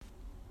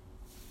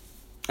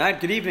All right,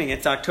 good evening.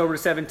 It's October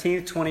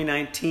 17th,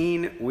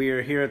 2019.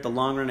 We're here at the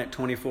Long Run at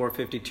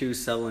 2452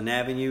 Sutherland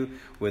Avenue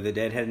with the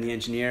Deadhead and the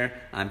Engineer.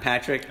 I'm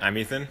Patrick. I'm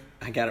Ethan.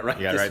 I got it right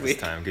You got it this right week.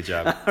 this time. Good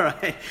job. All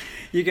right.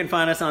 You can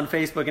find us on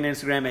Facebook and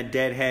Instagram at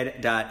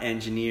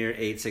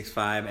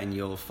deadhead.engineer865, and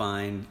you'll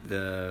find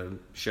the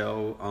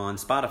show on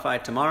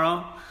Spotify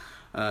tomorrow.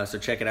 So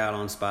check it out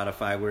on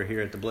Spotify. We're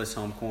here at the Bliss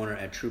Home Corner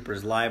at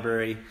Troopers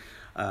Library.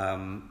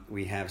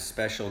 We have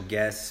special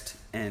guest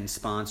and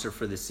sponsor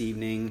for this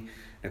evening,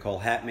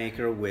 Nicole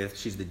Hatmaker,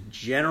 she's the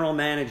general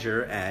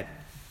manager at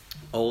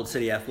Old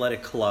City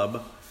Athletic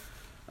Club.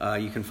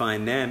 You can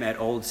find them at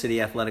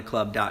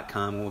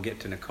oldcityathletic.club.com. We'll get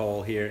to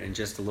Nicole here in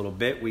just a little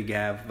bit. We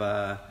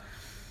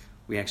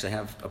actually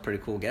have a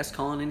pretty cool guest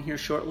calling in here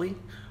shortly.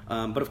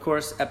 But of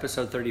course,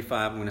 episode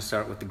 35, I'm going to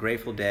start with the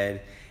Grateful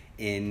Dead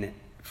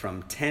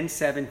from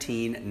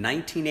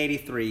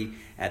 10/17/1983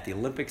 at the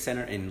Olympic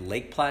Center in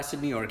Lake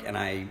Placid, New York.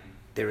 And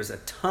there is a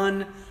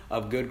ton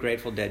of good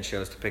Grateful Dead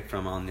shows to pick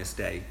from on this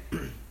day.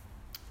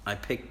 I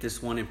picked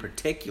this one in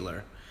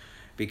particular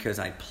because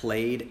I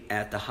played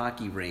at the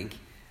hockey rink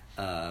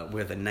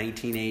where the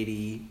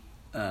 1980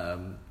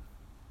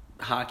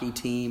 hockey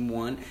team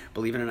won.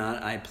 Believe it or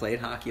not, I played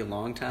hockey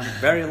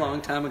very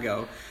long time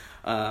ago.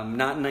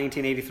 Not in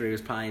 1983, it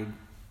was probably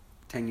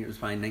 10 years,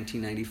 probably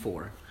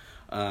 1994.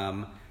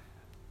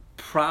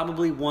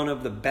 Probably one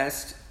of the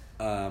best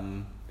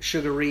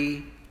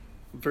sugary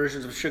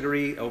versions of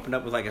Sugary. Opened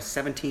up with like a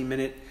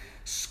 17-minute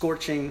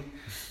scorching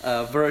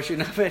version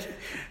of it.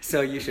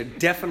 So you should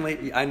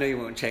definitely, I know you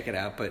won't check it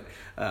out, but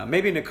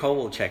maybe Nicole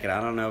will check it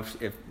out. I don't know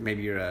if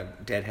maybe you're a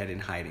deadhead in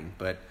hiding,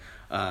 but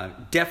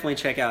definitely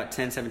check out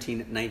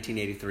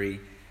 10/17/1983.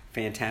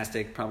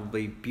 Fantastic,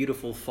 probably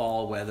beautiful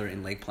fall weather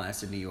in Lake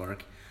Placid, New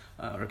York.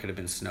 Or it could have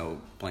been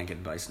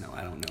blanketed by snow.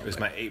 I don't know. It was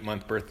my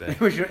 8-month birthday.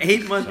 It was your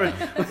 8-month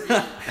birthday.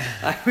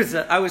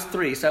 I was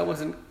 3, so I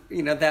wasn't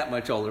that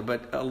much older,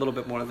 but a little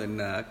bit more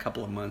than a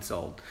couple of months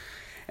old.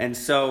 And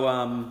so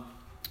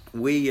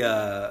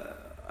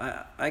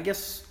I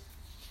guess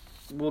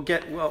we'll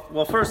get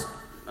well. First,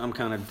 I'm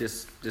kind of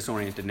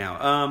disoriented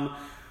now.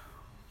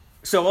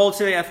 So Old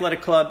City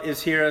Athletic Club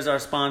is here as our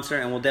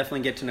sponsor, and we'll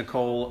definitely get to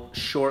Nicole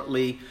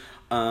shortly.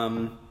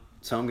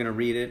 So I'm going to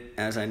read it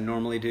as I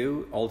normally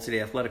do. Old City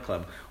Athletic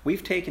Club.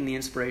 We've taken the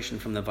inspiration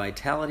from the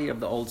vitality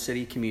of the Old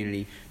City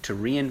community to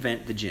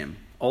reinvent the gym.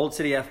 Old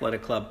City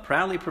Athletic Club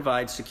proudly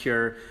provides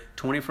secure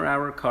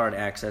 24-hour card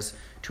access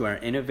to our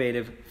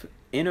innovative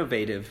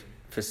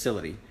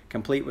facility,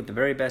 complete with the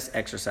very best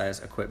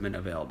exercise equipment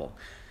available.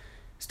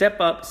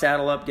 Step up,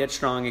 saddle up, get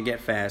strong, and get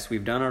fast.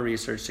 We've done our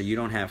research so you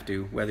don't have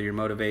to, whether your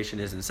motivation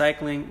is in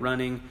cycling,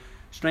 running,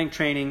 strength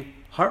training,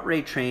 heart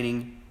rate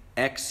training,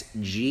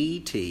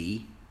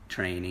 XGT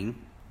training.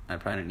 I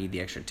probably didn't need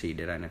the extra T,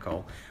 did I,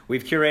 Nicole?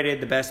 We've curated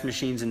the best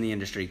machines in the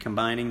industry,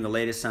 combining the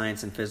latest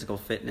science and physical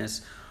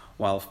fitness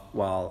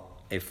while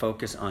a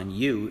focus on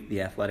you, the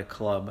athletic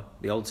club.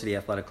 The Old City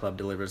Athletic Club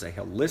delivers a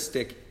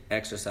holistic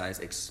exercise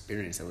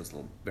experience. That was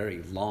a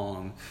very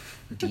long,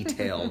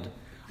 detailed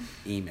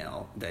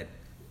email that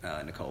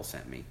Nicole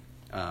sent me.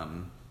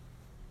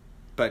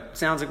 But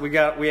sounds like we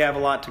have a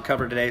lot to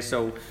cover today.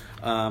 So,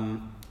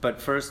 but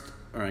first,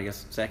 or I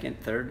guess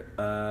second, third,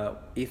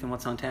 Ethan,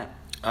 what's on tap?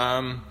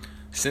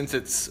 Since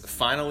it's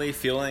finally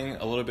feeling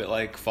a little bit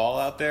like fall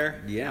out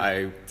there, yeah,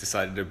 I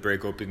decided to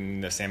break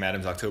open the Sam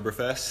Adams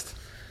Oktoberfest.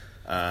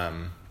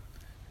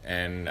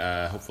 And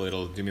hopefully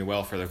it'll do me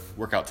well for the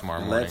workout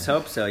tomorrow morning. Let's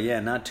hope so. Yeah,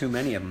 not too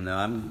many of them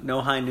though.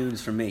 No high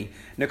noons for me.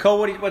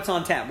 Nicole, what's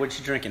on tap? What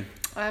you drinking?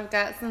 I've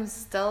got some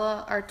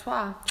Stella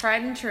Artois,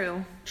 tried and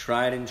true.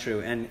 Tried and true,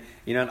 and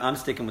I'm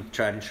sticking with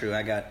tried and true.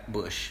 I got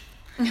Bush,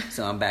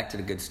 so I'm back to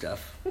the good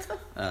stuff.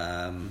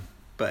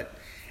 But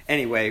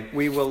anyway,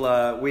 we're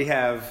gonna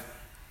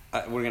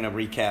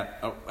recap.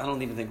 I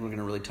don't even think we're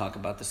gonna really talk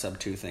about the sub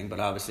 2 thing, but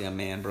obviously a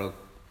man broke.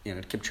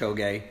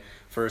 Kipchoge.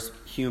 First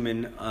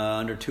human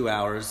under 2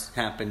 hours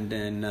happened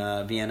in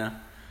Vienna.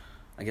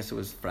 I guess it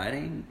was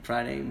Friday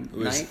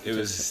night? It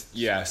was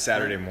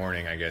Saturday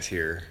morning, I guess,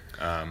 here.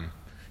 I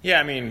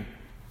mean,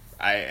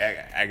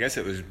 I guess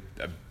it was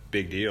a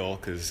big deal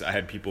because I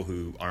had people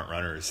who aren't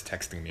runners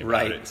texting me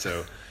about it.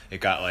 So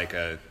it got like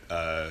a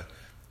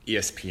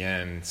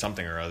ESPN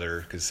something or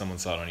other because someone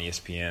saw it on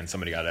ESPN.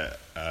 Somebody got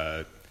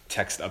a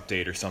text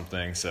update or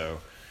something.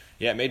 So,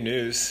 yeah, it made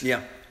news.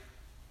 Yeah.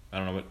 I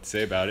don't know what to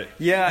say about it.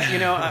 Yeah,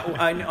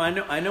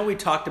 I know we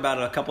talked about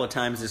it a couple of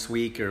times this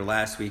week or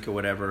last week or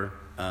whatever,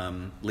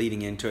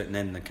 leading into it, and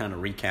then the kind of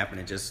recapping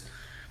it. Just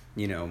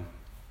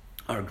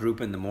our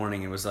group in the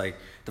morning. It was like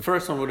the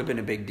first one would have been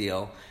a big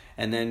deal,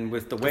 and then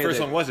with the way the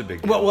first one was a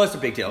big deal. Well, it was a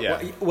big deal.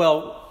 Yeah.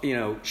 Well,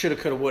 shoulda,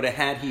 coulda, woulda.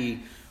 Had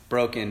he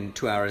broken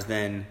 2 hours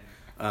then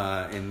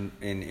in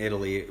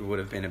Italy, it would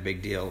have been a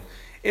big deal.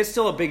 It's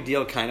still a big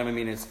deal, kind of. I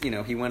mean, it's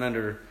he went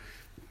under.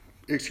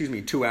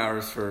 2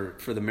 hours for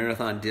the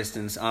marathon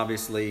distance.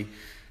 Obviously,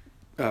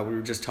 we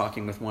were just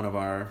talking with one of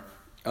our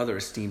other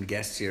esteemed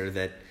guests here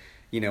that,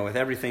 with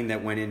everything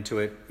that went into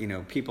it,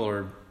 people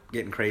are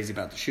getting crazy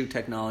about the shoe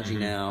technology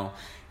now,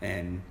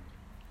 and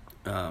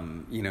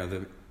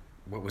the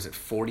what was it,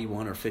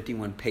 41 or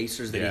 51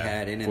 pacers that he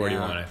had in and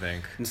 41, out. I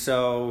think. And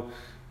so,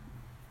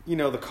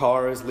 the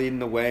car is leading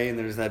the way, and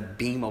there's that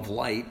beam of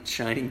light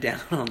shining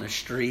down on the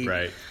street.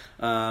 Right.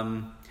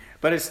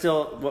 But it's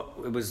still,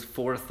 it was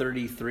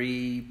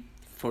 4:33,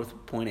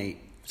 4.8.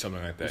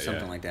 Something like that,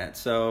 Something like that.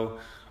 So,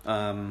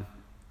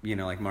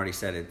 like Marty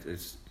said,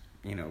 it's,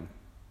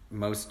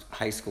 most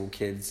high school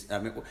kids. I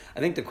mean, I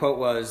think the quote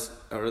was,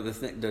 or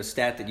the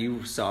stat that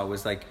you saw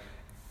was like,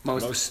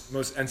 most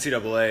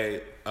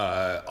NCAA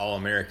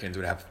All-Americans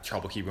would have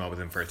trouble keeping up with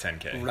him for a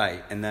 10K.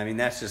 Right, and I mean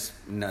that's just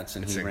nuts.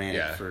 And he ran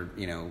it for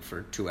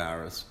 2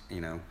 hours.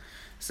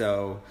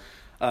 So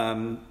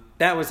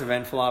that was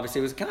eventful. Obviously,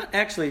 it was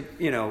actually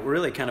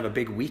really kind of a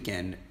big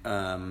weekend.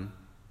 Not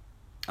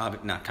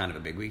kind of a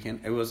big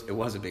weekend. It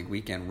was a big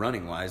weekend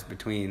running wise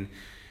between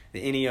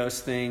the Ineos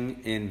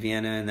thing in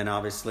Vienna and then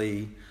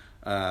obviously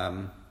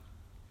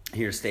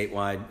here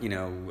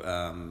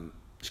statewide.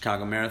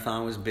 Chicago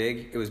Marathon was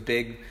big. It was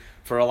big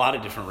for a lot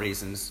of different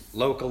reasons,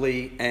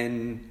 locally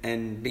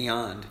and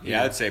beyond.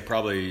 Yeah, I'd say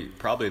probably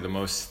the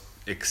most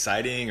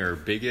exciting or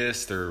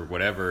biggest or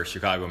whatever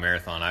Chicago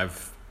Marathon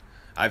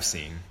I've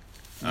seen.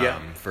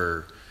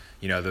 For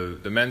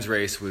the men's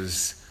race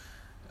was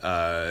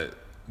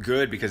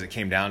good because it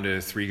came down to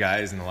 3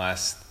 guys in the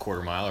last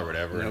quarter mile or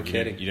whatever. No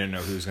kidding. You didn't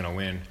know who was going to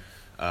win.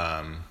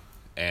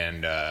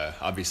 And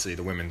obviously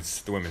the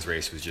women's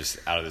race was just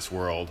out of this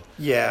world.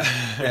 Yeah,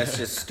 that's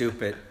just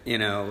stupid.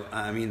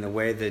 I mean, the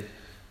way that,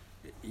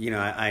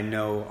 I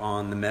know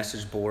on the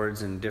message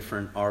boards and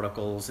different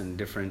articles and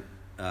different,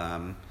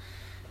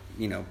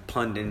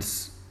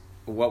 pundits,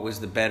 what was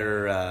the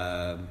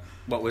better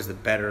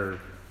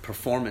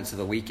performance of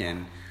the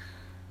weekend?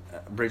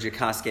 Bridget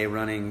Koskay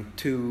running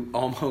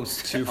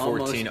almost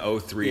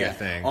 2:14:03, I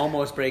think,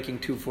 almost breaking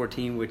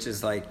 2:14, which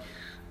is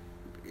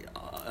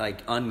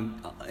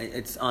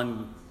it's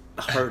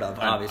unheard of.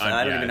 Obviously,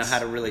 I don't even know how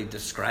to really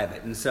describe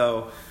it. And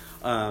so,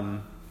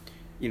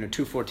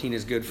 2:14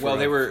 is good for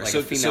they were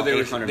female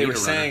 800 they were meter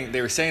saying runner.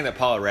 They were saying that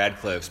Paula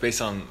Radcliffe's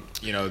based on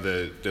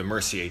the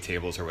Mercier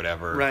tables or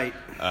whatever. Right.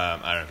 I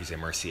don't know if you say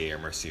Mercier or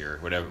Mercier,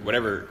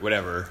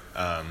 whatever.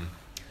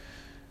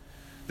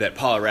 That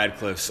Paula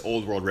Radcliffe's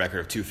old world record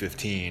of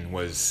 2:15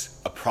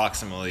 was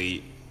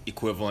approximately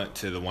equivalent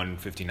to the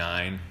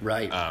 1:59.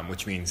 Right.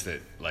 Which means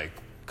that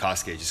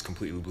Koskay just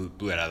completely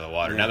blew it out of the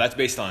water. Yeah. Now that's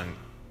based on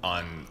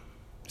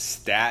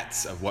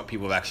stats of what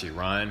people have actually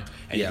run,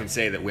 and you can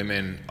say that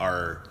women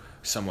are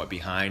somewhat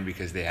behind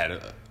because they had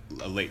a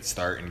late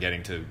start in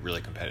getting to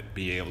really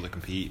be able to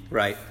compete.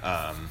 Right.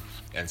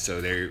 And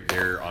so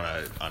they're on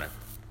a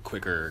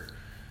quicker,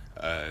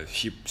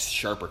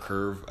 sharper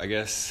curve, I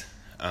guess.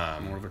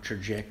 More of a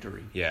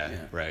trajectory. Yeah.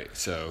 Right.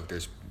 So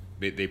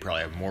they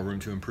probably have more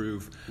room to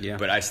improve. Yeah.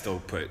 But I still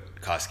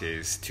put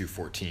Koskay's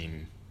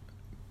 2:14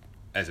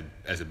 as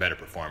a better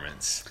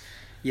performance.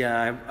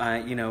 Yeah,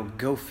 I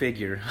go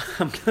figure.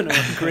 I'm going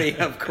to agree,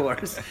 of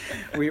course.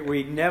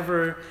 We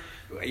never,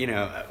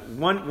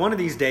 one of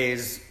these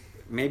days,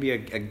 maybe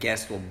a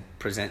guest will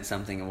present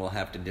something and we'll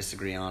have to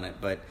disagree on it.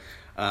 But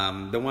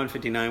the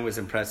 1:59 was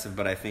impressive,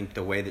 but I think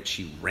the way that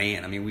she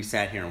ran, I mean, we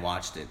sat here and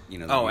watched it, the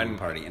viewing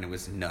party, and it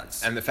was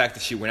nuts. And the fact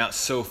that she went out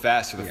so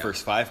fast for the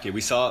first 5K. We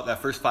saw that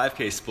first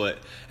 5K split,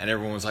 and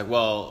everyone was like,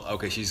 well,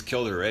 okay, she's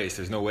killed her race.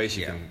 There's no way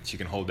she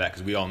can hold that,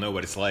 because we all know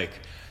what it's like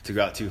to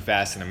go out too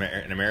fast in a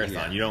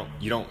marathon. Yeah.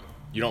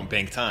 You don't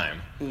bank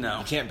time. No.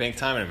 You can't bank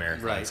time in a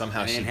marathon. Right.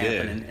 Somehow she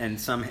did. did.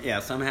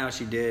 Somehow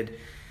she did.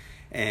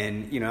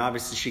 And,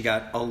 obviously she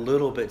got a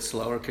little bit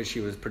slower because she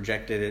was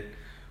projected at,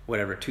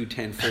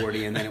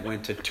 2:10:40, and then it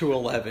went to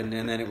 2:11,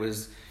 and then it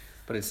was,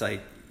 but it's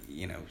like,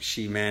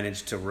 she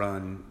managed to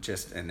run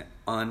just an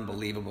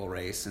unbelievable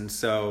race. And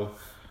so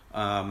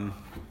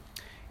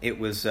it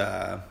was,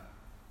 sorry,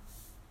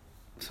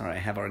 I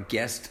have our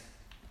guest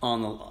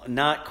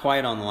not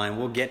quite on the line.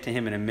 We'll get to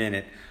him in a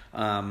minute.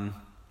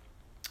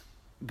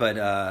 But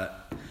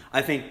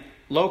I think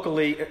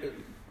locally,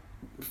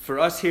 for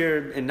us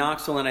here in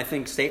Knoxville, and I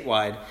think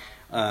statewide,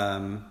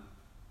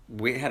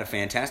 we had a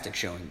fantastic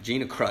showing.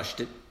 Gina crushed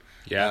it.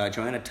 Yeah.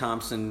 Joanna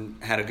Thompson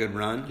had a good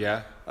run.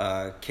 Yeah.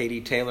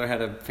 Katie Taylor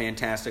had a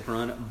fantastic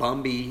run.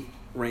 Bumby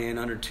ran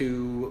under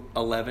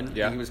 2:11.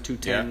 Yeah. He was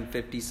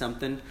 2:10:50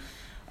 something.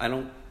 I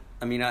know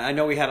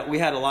we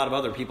had a lot of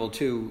other people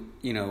too,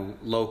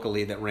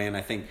 locally that ran.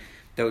 I think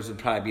those would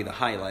probably be the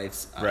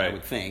highlights. Right. I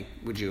would think.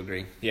 Would you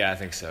agree? Yeah, I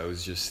think so. It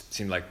was just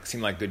seemed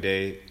like good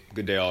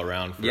day all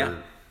around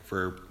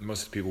for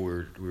most of the people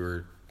we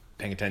were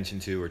paying attention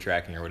to or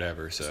tracking or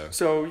whatever.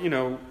 So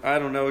I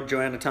don't know,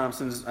 Joanna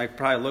Thompson's, I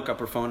probably look up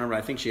her phone number.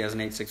 I think she has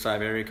an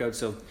 865 area code.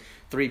 So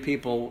 3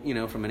 people,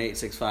 from an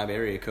 865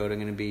 area code are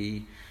going to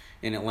be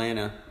in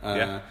Atlanta.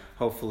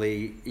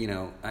 Hopefully, do you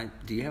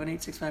have an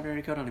 865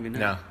 area code? I don't even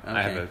know. No,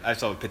 Okay. I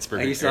still have a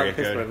Pittsburgh You still have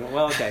area Pittsburgh. code.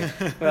 Well, okay.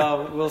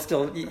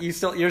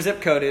 Well, your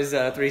zip code is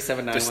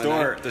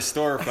 37919. The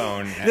store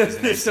phone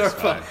the store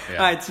phone. Yeah.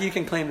 All right, so you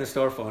can claim the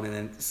store phone, and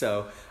then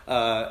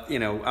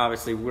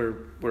obviously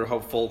we're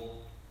hopeful.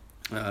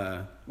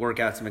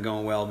 Workouts have been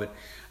going well, but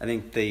I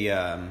think the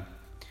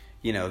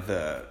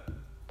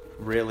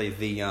really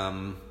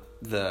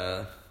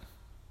the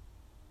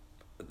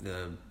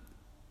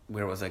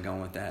where was I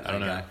going with that? I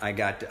don't know. I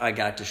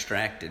got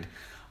distracted.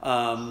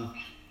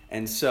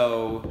 And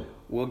so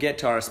we'll get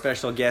to our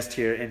special guest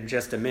here in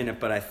just a minute,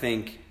 but I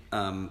think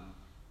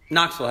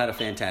Knoxville had a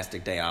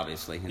fantastic day,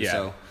 obviously. And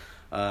so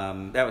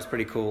that was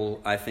pretty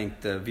cool. I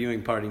think the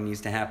viewing party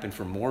needs to happen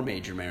for more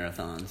major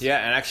marathons. Yeah,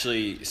 and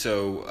actually,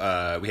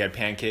 so we had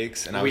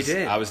pancakes, and I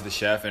was the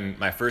chef, and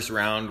my first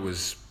round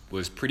was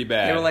pretty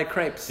bad. They were like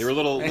crepes. They were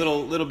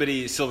little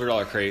bitty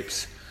 $silver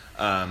crepes,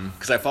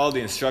 because I followed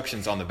the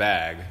instructions on the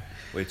bag,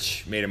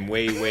 which made them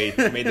made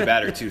the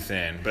batter too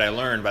thin. But I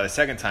learned by the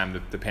second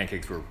time the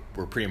pancakes were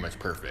pretty much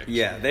perfect.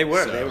 Yeah, they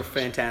were. So, they were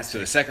fantastic. So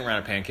the second round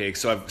of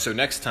pancakes. So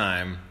next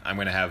time I'm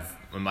going to have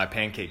my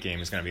pancake game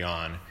is going to be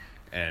on,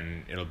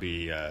 and it'll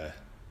be I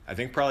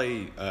think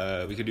probably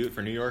we could do it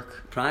for New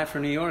York. Probably for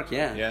New York,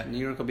 yeah. Yeah. New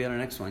York will be on our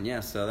next one, yeah.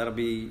 So that'll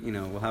be,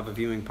 we'll have a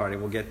viewing party.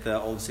 We'll get the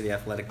Old City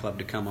Athletic Club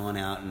to come on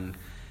out and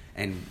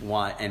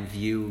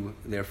view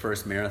their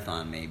first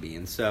marathon maybe.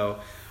 And so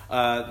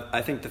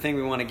I think the thing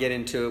we want to get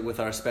into with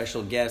our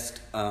special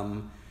guest,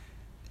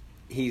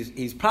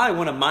 he's probably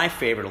one of my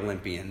favorite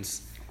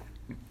Olympians,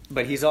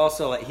 but he's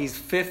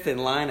fifth in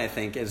line, I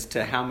think, as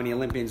to how many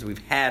Olympians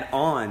we've had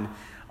on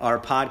our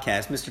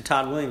podcast. Mr.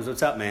 Todd Williams,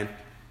 what's up, man?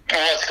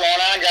 What's going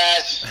on,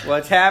 guys?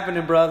 What's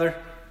happening, brother?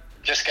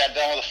 Just got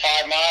done with a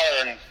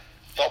 5-miler and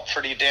felt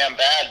pretty damn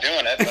bad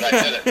doing it, but I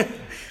did it.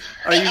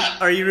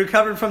 Are you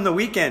recovered from the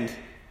weekend?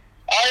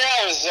 Oh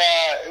yeah,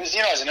 it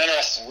was an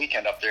interesting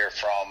weekend up there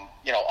from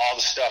all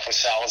the stuff with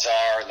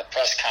Salazar and the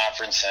press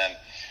conference and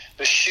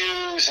the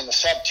shoes and the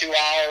sub 2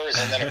 hours,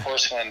 and then of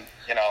course when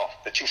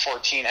the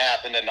 2:14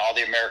 happened and all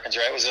the Americans.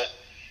 Right, it was a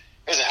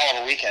hell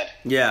of a weekend.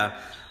 Yeah.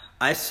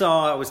 I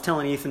was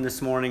telling Ethan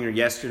this morning or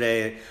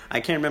yesterday,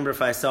 I can't remember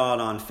if I saw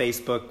it on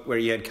Facebook where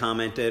you had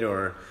commented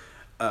or,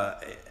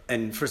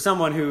 and for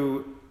someone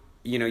who,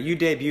 you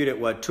debuted at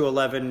what,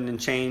 2:11 and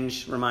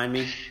change, remind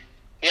me?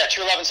 Yeah,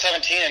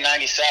 2:11:17 in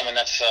 97.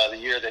 That's the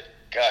year that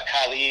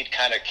Khalid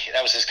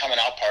that was his coming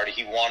out party.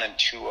 He won in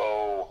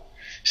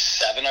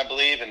 2:07, I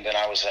believe, and then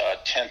I was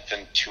 10th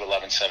in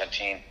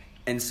 2:11:17.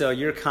 And so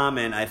your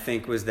comment, I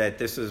think, was that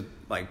this was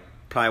like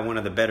probably one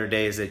of the better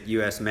days that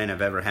U.S. men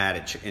have ever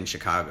had in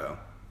Chicago.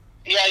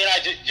 Yeah, I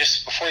did,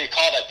 just before you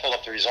called, I pulled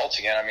up the results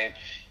again. I mean,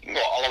 you can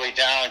go all the way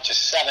down to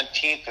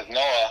 17th with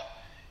Noah,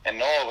 and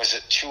Noah was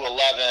at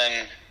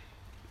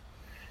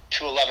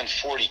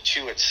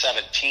 2:11:42 at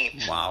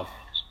 17th. Wow.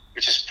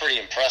 Which is pretty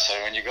impressive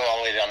when you go all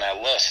the way down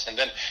that list. And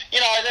then, the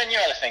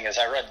thing is,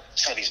 I read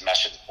some of these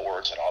message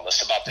boards and all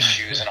this about the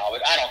shoes and all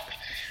that. I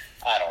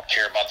don't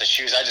care about the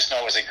shoes. I just know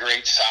it was a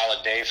great,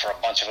 solid day for a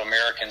bunch of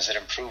Americans that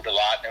improved a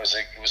lot, and it was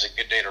a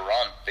good day to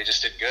run. They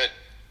just did good.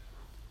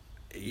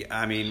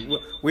 I mean,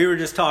 we were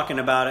just talking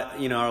about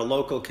it, our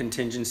local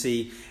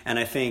contingency, and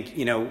I think,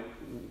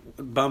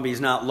 Bumby's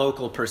not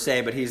local per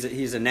se, but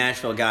he's a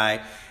Nashville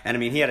guy, and I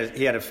mean, he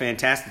had a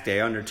fantastic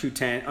day, under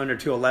 2:10, under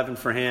 2:11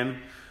 for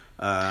him.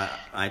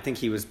 I think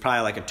he was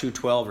probably like a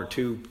 2:12 or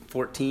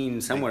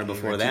 2:14 somewhere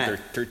before that.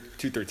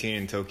 2:13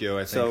 in Tokyo, I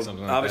think. So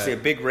something like obviously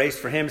that. A big race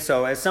for him.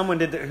 So as someone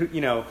did,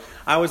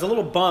 I was a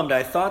little bummed.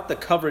 I thought the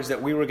coverage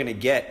that we were going to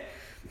get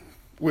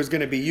was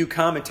going to be you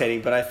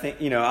commentating, but I think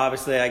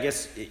obviously I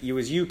guess it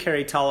was you,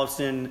 Kerry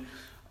Tollefson,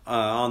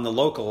 on the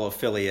local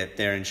affiliate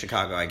there in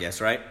Chicago, I guess,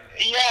 right?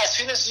 Yeah, as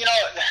soon as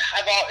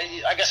I've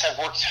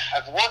worked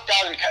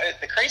out. And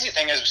the crazy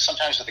thing is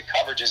sometimes with the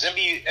coverage is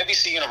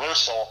NBC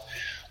Universal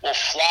will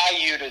fly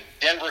you to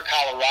Denver,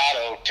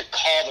 Colorado to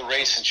call the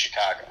race in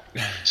Chicago.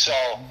 So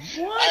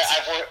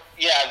I've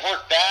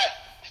worked that.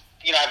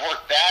 I've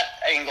worked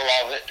that angle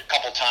of it a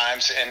couple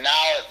times, and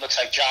now it looks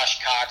like Josh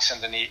Cox and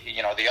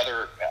the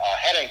other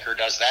head anchor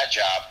does that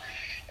job.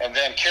 And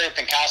then Kerry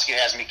Pinkowski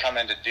has me come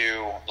in to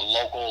do the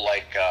local,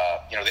 the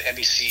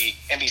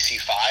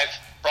NBC5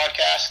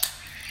 broadcast.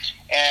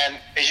 And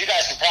as you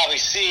guys can probably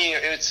see,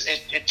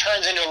 it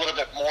turns into a little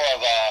bit more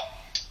of a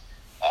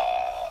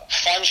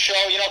fun show,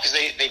 because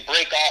they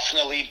break off from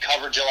the lead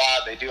coverage a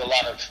lot. They do a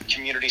lot of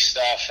community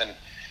stuff, and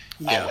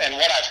and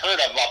what I've heard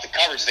about the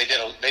coverage, they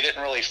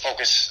didn't really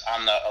focus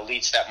on the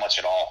elites that much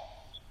at all.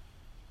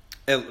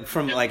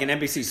 From like an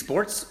NBC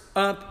Sports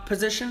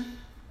position.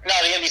 No,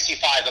 the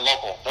NBC5, the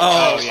local.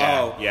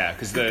 Yeah,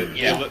 because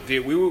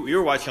we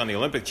were watching on the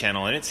Olympic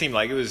channel, and it seemed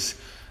like it was.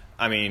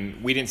 I mean,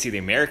 we didn't see the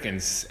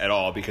Americans at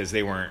all because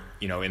they weren't,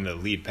 in the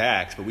lead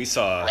packs, but we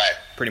saw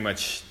pretty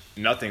much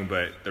nothing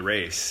but the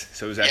race.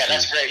 So it was actually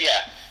that's great.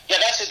 Yeah,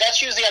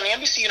 that's usually on the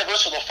NBC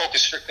Universal. They'll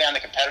focus strictly on the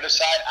competitive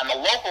side. On the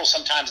local,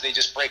 sometimes they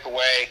just break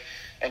away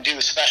and do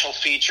special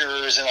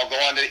features, and they'll go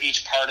into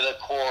each part of the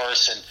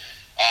course, and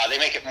they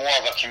make it more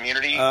of a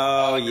community.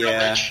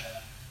 Coverage.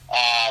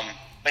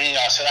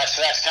 But so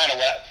that's kind of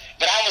what.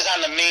 But I was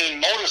on the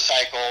main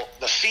motorcycle.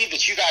 The feed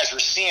that you guys were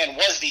seeing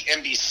was the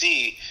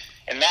NBC,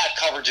 and that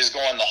coverage is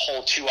going the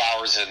whole 2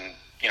 hours and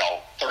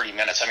 30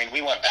 minutes. I mean,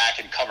 we went back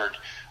and covered.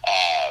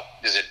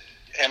 Is it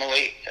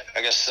Emily?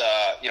 I guess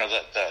the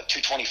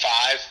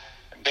 225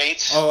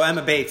 Bates. Oh,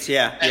 Emma Bates,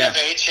 yeah. Emma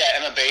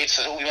Bates.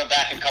 So we went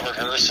back and covered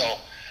her. So,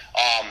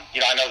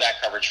 I know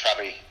that coverage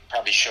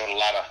probably showed a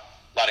lot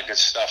of good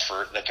stuff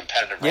for the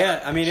competitive runner.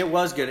 Yeah, I mean, it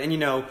was good. And,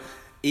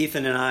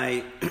 Ethan and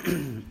I,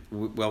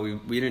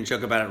 we didn't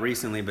joke about it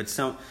recently, but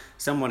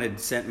someone had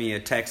sent me a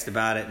text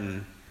about it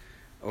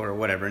or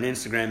whatever, an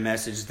Instagram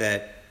message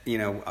that,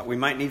 we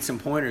might need some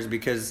pointers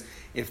because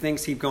if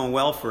things keep going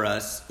well for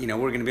us, we're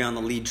going to be on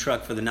the lead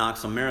truck for the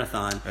Knoxville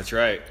Marathon. That's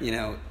right.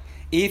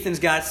 Ethan's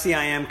got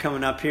CIM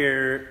coming up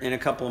here in a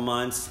couple of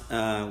months,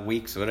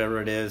 weeks,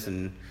 whatever it is,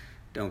 and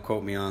don't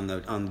quote me on the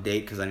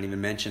date because I didn't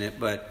even mention it.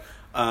 But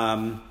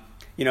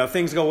if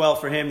things go well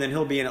for him, then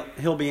he'll be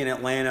in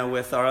Atlanta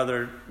with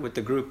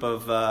the group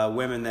of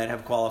women that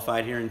have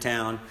qualified here in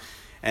town,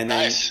 and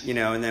then nice.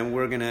 And then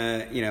we're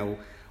gonna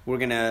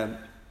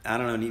I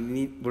don't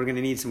know, we're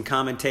gonna need some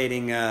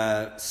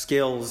commentating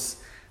skills.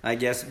 I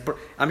guess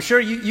I'm sure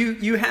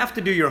you have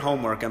to do your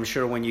homework. I'm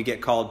sure when you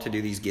get called to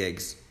do these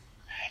gigs.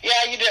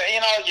 Yeah, you do.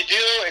 You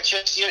do. It's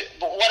just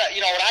but what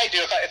I do.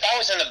 If I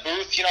was in the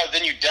booth,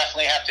 then you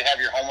definitely have to have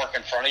your homework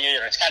in front of you.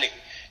 And it's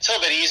a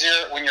little bit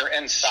easier when you're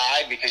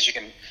inside because you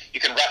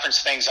can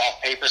reference things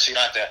off paper, so you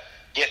don't have to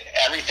get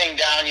everything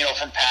down.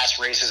 From past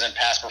races and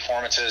past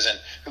performances and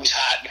who's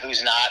hot and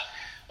who's not.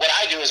 What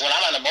I do is when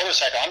I'm on the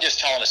motorcycle, I'm just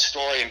telling a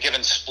story and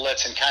giving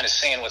splits and kind of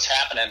saying what's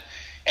happening.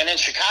 And in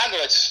Chicago,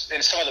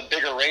 in some of the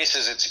bigger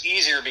races, it's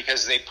easier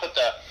because they put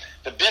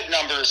the bib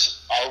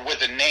numbers are with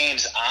the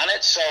names on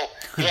it, so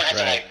you don't have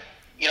right. to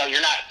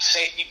you're not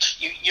saying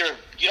you don't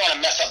want to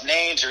mess up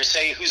names or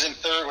say who's in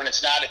third when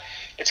it's not.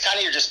 It's kind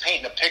of you're just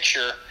painting a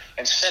picture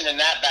and sending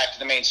that back to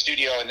the main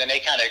studio, and then they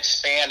kind of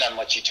expand on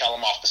what you tell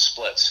them off the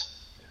splits.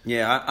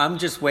 Yeah, I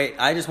just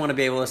want to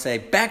be able to say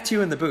back to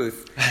you in the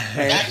booth.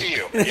 Back to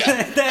you,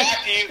 yeah.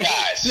 Back to you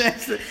guys.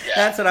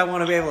 That's what I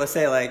want to be able to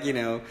say,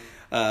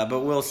 but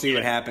we'll see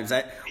what happens.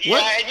 And on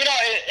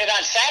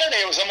Saturday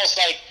it was almost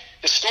like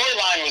the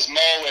storyline was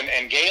Mo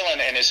and Galen,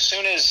 and as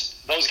soon as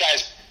those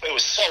guys, it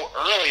was so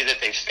early that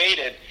they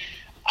faded.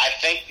 I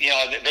think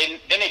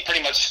they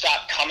pretty much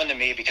stopped coming to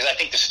me because I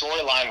think the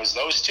storyline was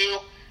those two,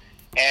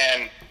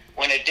 and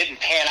when it didn't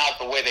pan out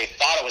the way they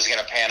thought it was going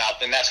to pan out,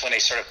 then that's when they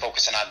started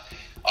focusing on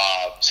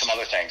some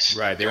other things.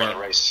 Right, during the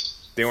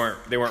race. They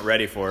weren't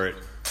ready for it.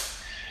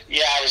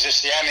 Yeah, I was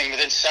just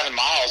within 7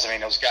 miles.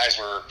 Those guys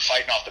were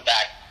fighting off the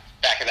back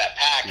of that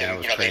pack,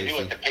 and they knew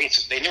what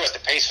the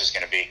pace was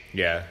going to be.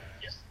 Yeah.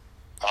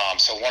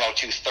 So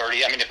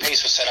 102.30. The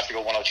pace was set up to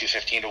go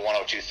 102.15 to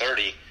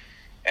 102.30,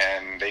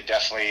 and they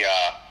definitely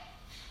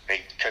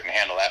they couldn't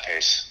handle that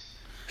pace.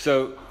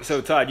 So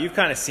Todd, you've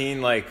kind of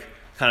seen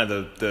kind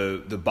of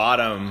the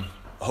bottom,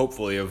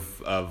 hopefully,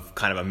 of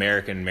kind of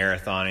American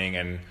marathoning,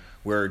 and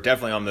we're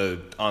definitely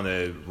on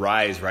the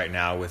rise right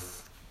now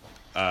with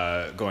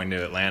going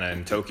to Atlanta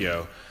and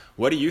Tokyo.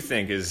 What do you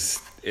think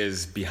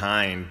is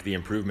behind the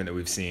improvement that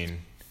we've seen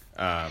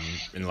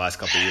in the last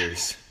couple of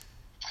years?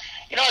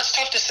 It's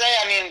tough to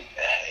say.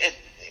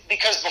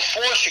 Because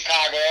before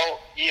Chicago,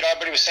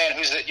 everybody was saying who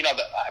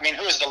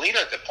was the leader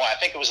at the point. I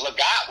think it was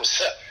Legat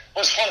was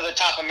one of the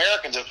top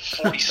Americans at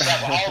 47.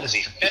 How old is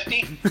he? 50?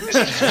 Is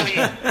he 40?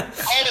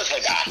 How old is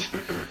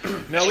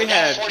Legat? No, we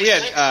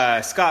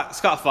had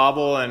Scott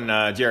Fauble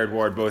and Jared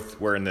Ward both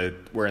were in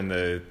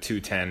the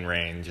 210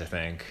 range, I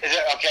think. Is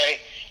it okay?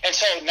 And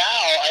so now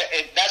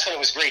that's what it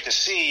was great to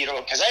see,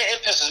 because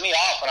it pisses me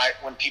off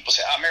when people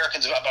say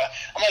Americans.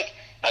 I'm like,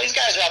 no, these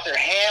guys are out there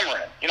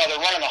hammering. They're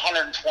running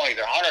 120.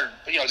 They're 100.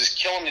 Just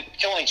killing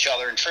each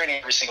other and training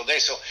every single day.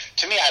 So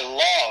to me, I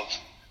love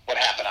what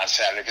happened on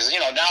Saturday because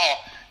now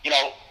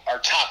our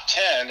top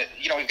 10.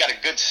 We've got a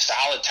good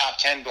solid top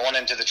 10 going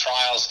into the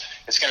trials.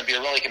 It's going to be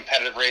a really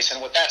competitive race, and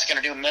what that's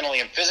going to do mentally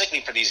and physically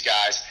for these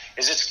guys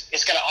is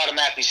it's going to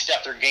automatically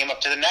step their game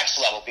up to the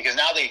next level because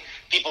now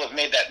people have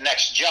made that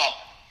next jump.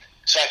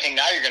 So I think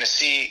now you're going to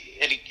see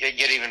it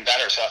get even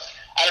better. So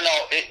I don't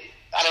know.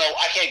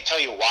 I can't tell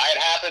you why it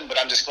happened, but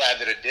I'm just glad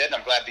that it did. And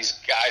I'm glad these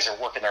guys are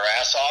working their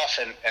ass off.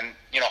 And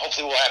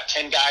hopefully we'll have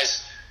 10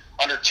 guys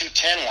under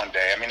 210 one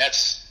day.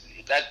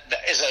 That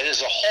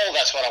as a whole,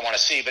 that's what I want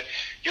to see. But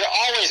you're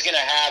always going to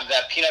have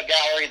that peanut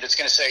gallery that's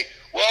going to say,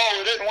 well,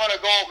 we didn't win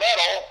a gold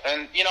medal.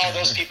 And,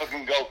 those people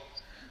can go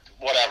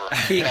whatever.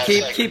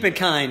 Keep it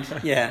kind.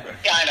 Yeah.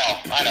 Yeah, I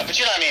know. But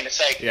you know what I mean? It's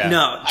like, yeah.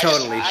 No,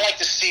 totally. I like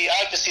to see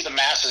the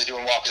masses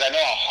doing well because I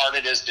know how hard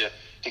it is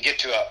to get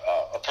to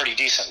a pretty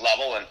decent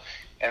level.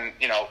 And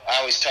I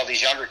always tell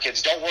these younger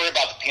kids, don't worry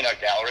about the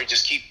peanut gallery.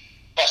 Just keep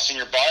busting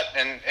your butt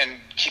and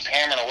keep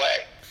hammering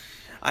away.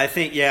 I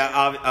think,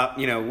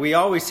 we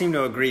always seem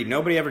to agree.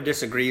 Nobody ever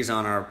disagrees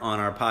on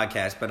our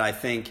podcast, but I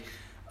think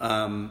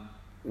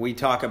we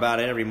talk about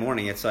it every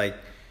morning. It's like,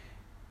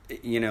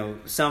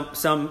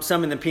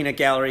 some in the peanut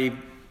gallery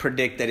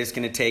predict that it's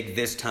going to take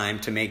this time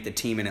to make the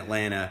team in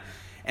Atlanta,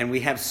 and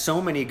we have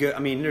so many good.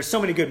 There's so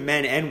many good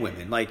men and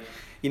women.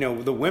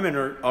 The women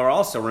are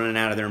also running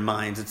out of their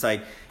minds. It's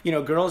like,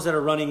 girls that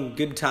are running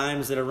good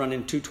times that are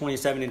running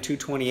 2:27 and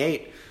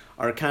 2:28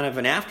 are kind of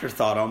an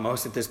afterthought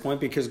almost at this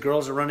point because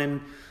girls are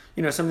running,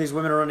 some of these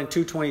women are running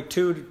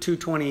 2:22 to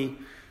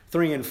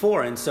 3 and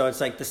 4. And so it's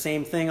like the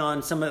same thing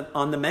on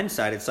the men's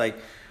side. It's like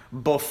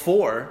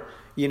before,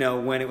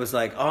 when it was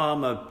like, oh,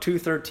 I'm a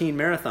 2:13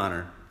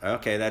 marathoner.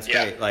 Okay, that's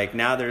great. Like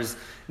now there's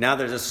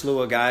a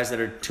slew of guys that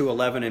are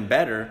 2:11 and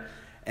better,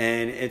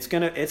 and it's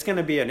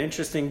gonna be an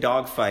interesting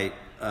dogfight.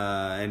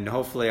 And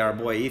hopefully our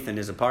boy Ethan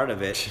is a part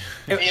of it.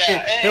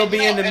 He'll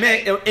be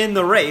in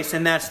the race,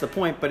 and that's the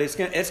point. But it's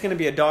gonna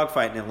be a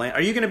dogfight in Atlanta.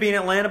 Are you gonna be in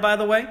Atlanta, by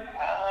the way?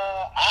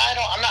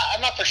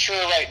 I'm not for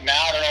sure right now.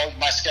 I don't know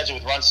my schedule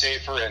with Run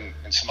Safer and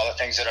some other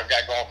things that I've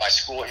got going with my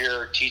school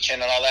here, teaching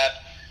and all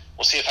that.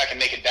 We'll see if I can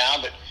make it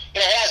down. But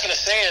what I was gonna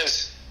say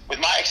is, with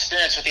my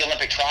experience with the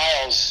Olympic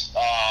trials,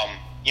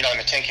 in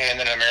the 10K and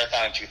then in the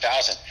marathon in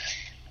 2000,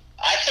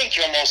 I think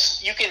you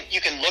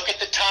can look at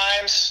the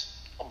times,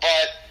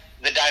 but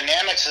the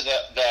dynamics of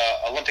the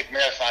Olympic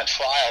marathon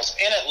trials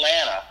in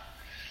Atlanta,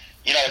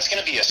 it's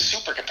going to be a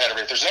super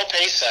competitive. There's no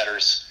pace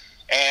setters,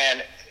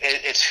 and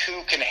it's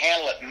who can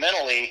handle it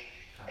mentally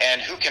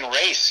and who can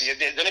race.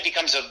 Then it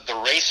becomes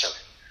the racer,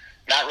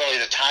 not really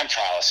the time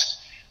trialist.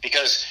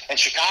 Because in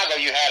Chicago,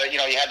 you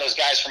had those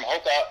guys from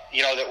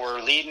Hoka, that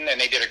were leading, and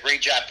they did a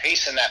great job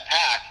pacing that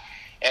pack.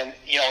 And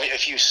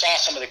if you saw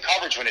some of the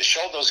coverage when it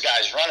showed those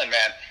guys running,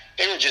 man,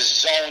 they were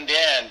just zoned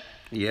in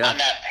on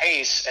that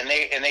pace, and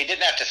they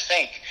didn't have to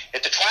think.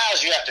 At the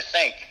trials, you have to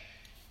think,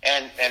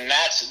 and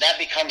that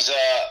becomes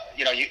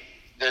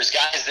there's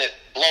guys that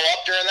blow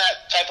up during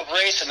that type of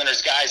race, and then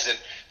there's guys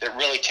that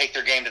really take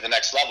their game to the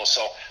next level.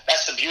 So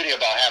that's the beauty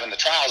about having the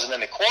trials, and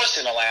then the course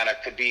in Atlanta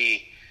could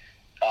be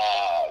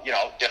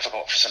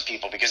difficult for some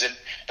people, because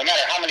no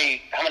matter how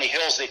many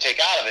hills they take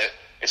out of it,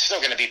 it's still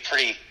going to be a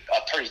pretty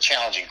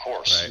challenging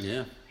course. Right.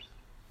 Yeah.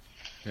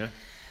 Yeah.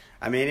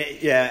 I mean,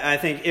 I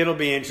think it'll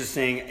be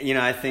interesting.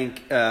 I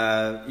think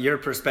your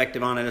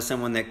perspective on it as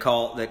someone that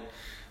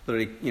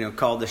literally,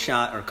 called the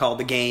shot or called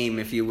the game,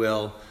 if you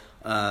will,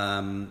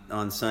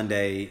 on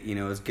Sunday.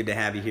 It's good to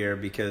have you here,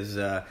 because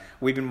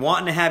we've been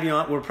wanting to have you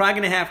on. We're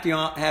probably going to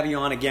have you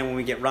on again when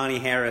we get Ronnie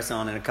Harris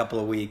on in a couple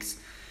of weeks.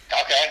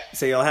 Okay.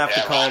 So you'll have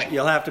to call. Ronnie.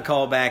 You'll have to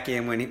call back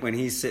in when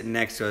he's sitting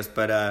next to us.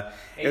 But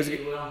Hey, it was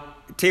T-Will.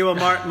 T-Will.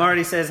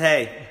 Marty says,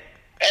 "Hey."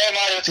 Hey,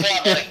 Marty, what's going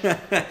on,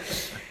 buddy?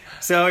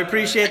 So we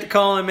appreciate the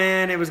calling,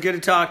 man. It was good to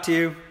talk to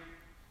you.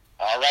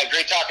 All right,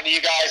 great talking to you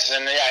guys.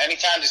 And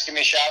anytime, just give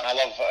me a shout. And I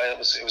love it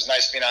was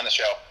nice being on the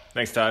show.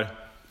 Thanks, Todd.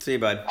 See you,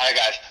 bud. All right,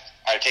 guys.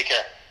 All right, take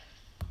care.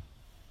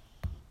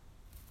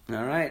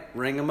 All right,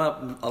 ring him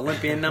up.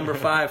 Olympian number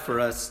 5 for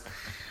us.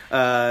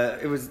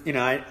 It was,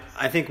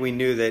 I think we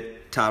knew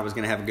that Todd was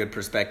going to have a good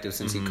perspective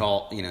since he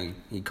called.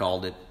 He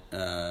called it.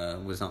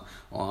 Was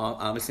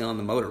obviously on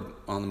the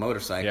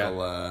motorcycle.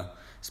 Yeah.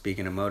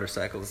 Speaking of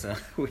motorcycles,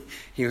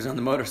 he was on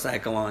the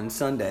motorcycle on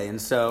Sunday, and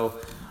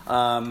so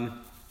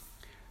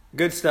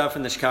good stuff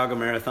in the Chicago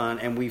Marathon.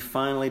 And we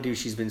finally do.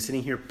 She's been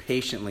sitting here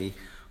patiently,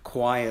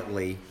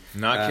 quietly.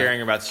 Not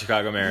caring about the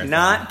Chicago Marathon.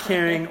 Not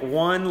caring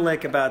one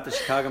lick about the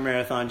Chicago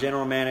Marathon.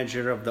 General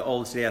manager of the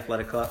Old City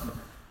Athletic Club.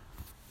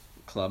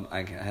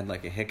 I had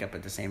like a hiccup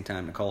at the same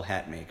time. Nicole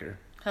Hatmaker.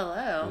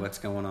 Hello. What's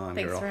going on,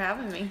 Thanks girl? for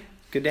having me.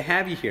 Good to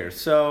have you here.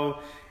 So,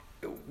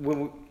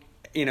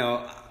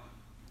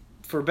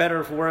 for better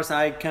or for worse,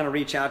 I kind of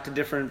reach out to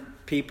different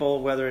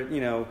people, whether,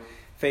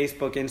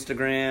 Facebook,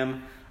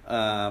 Instagram,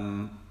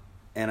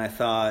 and I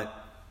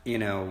thought,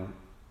 Old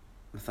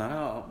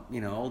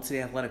City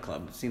Athletic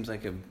Club, it seems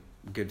like a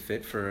good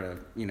fit for,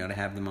 to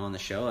have them on the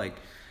show.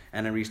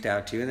 And I reached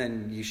out to you, and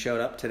then you showed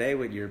up today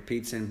with your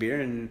pizza and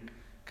beer, and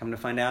come to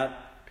find out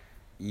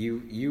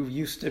you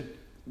used to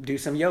do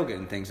some yoga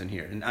and things in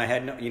here. And I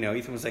had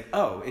Ethan was like,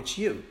 oh, it's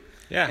you.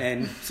 Yeah.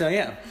 And so,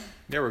 yeah.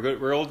 Yeah, we're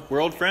good. We're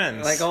old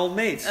friends. Like old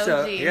mates. OG.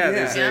 So, Yeah,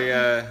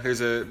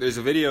 there's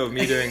a video of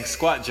me doing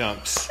squat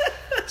jumps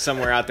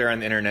somewhere out there on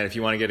the internet if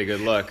you want to get a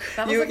good look.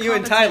 That was a You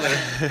and Tyler.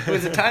 competition.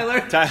 Was it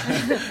Tyler?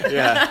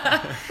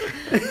 Yeah.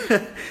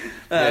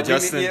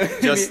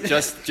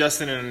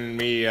 Justin and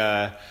me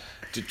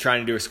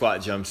trying to do a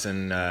squat jumps,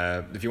 and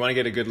if you want to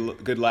get a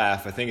good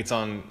laugh, I think it's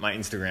on my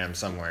Instagram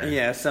somewhere.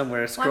 Yeah,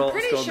 somewhere. Well, I'm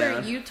pretty Scroll sure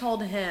down. you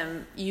told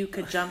him you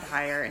could jump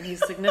higher, and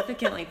he's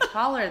significantly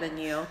taller than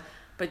you.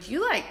 But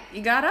you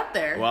got up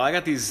there. Well, I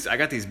got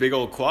these big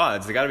old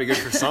quads. They got to be good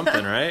for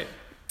something, right?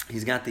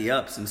 He's got the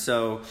ups, and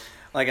so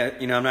I'm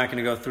not going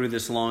to go through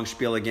this long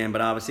spiel again. But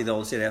obviously, the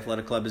Old City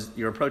Athletic Club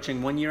you're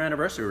approaching 1 year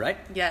anniversary, right?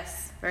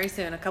 Yes, very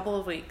soon, a couple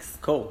of weeks.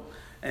 Cool.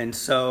 And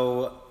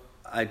so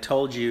I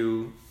told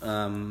you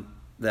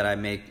that I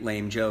make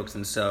lame jokes,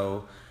 and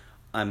so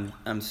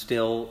I'm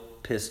still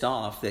pissed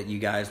off that you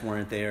guys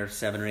weren't there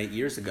 7 or 8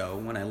 years ago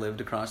when I lived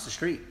across the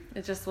street.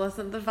 It just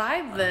wasn't the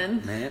vibe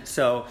then. Man,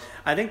 so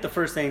I think the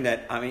first thing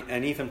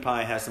and Ethan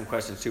probably has some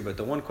questions too, but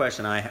the one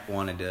question I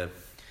wanted to,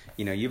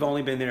 you've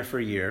only been there for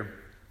a year,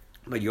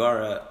 but you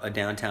are a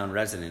downtown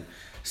resident.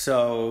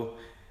 So,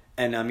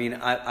 and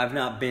I've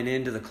not been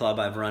into the club.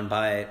 I've run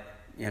by it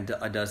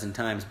a dozen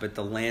times, but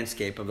the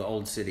landscape of the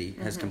old city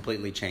has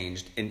completely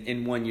changed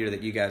in 1 year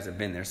that you guys have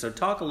been there. So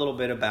talk a little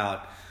bit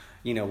about,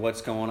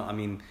 what's going on. I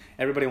mean,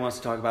 everybody wants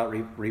to talk about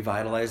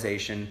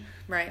revitalization.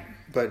 Right.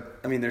 But,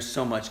 I mean, there's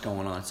so much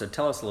going on. So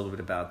tell us a little bit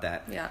about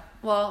that. Yeah.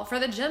 Well, for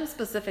the gym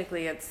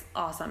specifically, it's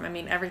awesome. I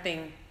mean,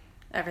 everything's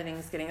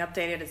getting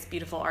updated. It's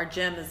beautiful. Our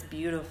gym is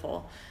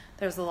beautiful.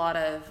 There's a lot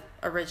of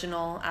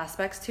original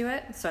aspects to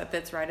it, so it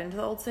fits right into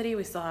the old city.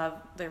 We still have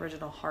the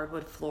original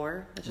hardwood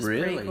floor, which is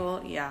really pretty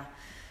cool. Yeah.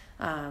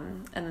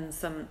 And then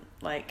some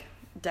like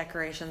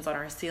decorations on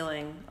our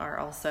ceiling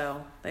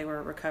they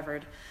were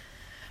recovered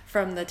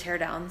from the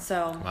teardown.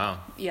 So wow.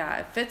 Yeah,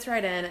 it fits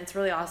right in. It's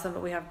really awesome,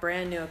 but we have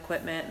brand new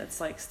equipment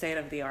that's like state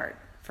of the art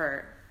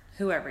for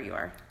whoever you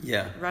are.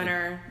 Yeah.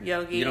 Runner,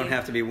 yogi. You don't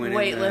have to be winning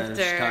weightlifter,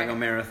 the Chicago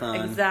Marathon.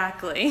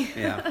 Exactly.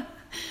 Yeah.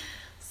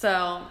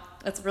 So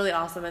it's really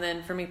awesome. And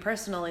then for me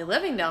personally,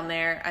 living down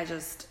there, I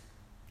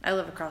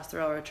live across the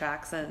railroad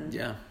tracks, and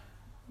yeah.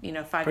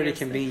 5 pretty years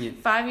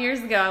convenient. 5 years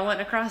ago, I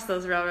went across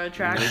those railroad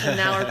tracks, and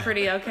now we're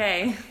pretty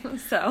okay.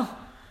 So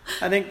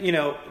I think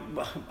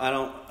I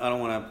don't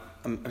want to.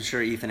 I'm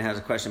sure Ethan has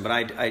a question,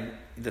 but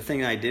the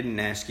thing I didn't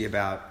ask you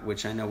about,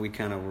 which I know we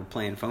kind of were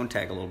playing phone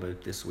tag a little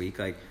bit this week,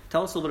 like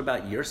tell us a little bit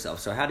about yourself.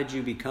 So how did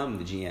you become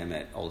the GM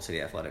at Old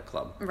City Athletic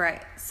Club?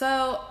 Right.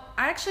 So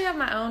I actually have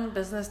my own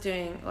business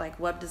doing like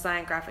web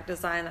design, graphic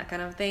design, that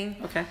kind of thing.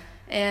 Okay.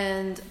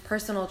 And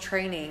personal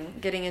training,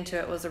 getting into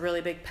it was a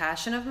really big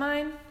passion of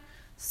mine.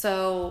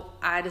 So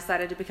I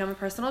decided to become a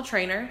personal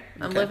trainer.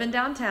 I'm living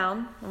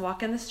downtown. I'm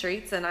walking the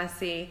streets and I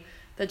see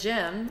the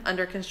gym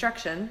under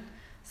construction.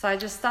 So I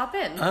just stop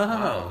in.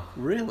 Oh,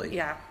 really?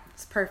 Yeah,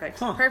 it's perfect.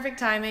 Huh. Perfect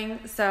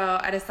timing. So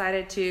I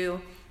decided to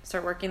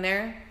start working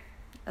there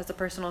as a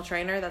personal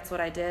trainer. That's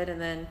what I did. And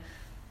then,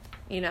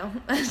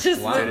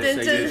 just Wow. moved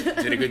into...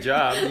 Did a good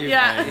job.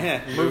 Yeah.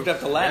 Moved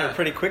up the ladder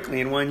pretty quickly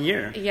in 1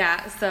 year.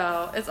 Yeah,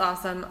 so it's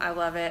awesome. I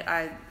love it.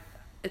 I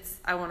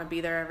want to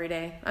be there every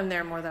day. I'm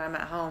there more than I'm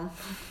at home.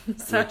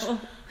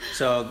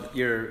 So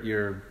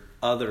your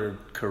other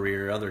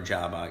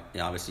job,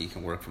 obviously you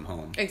can work from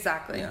home.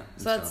 Exactly. Yeah,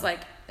 so it's like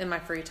in my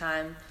free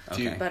time.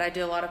 Okay. But I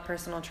do a lot of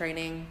personal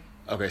training.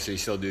 Okay, so you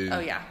still do. Oh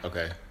yeah.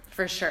 Okay.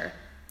 For sure.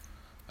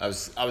 I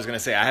was gonna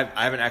say I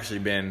haven't actually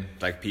been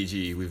like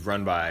PG. We've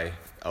run by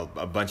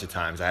a bunch of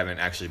times. I haven't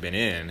actually been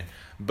in,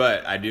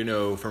 but I do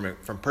know from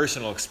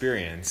personal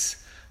experience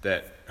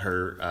that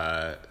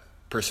her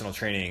personal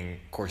training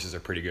courses are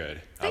pretty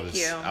good. Thank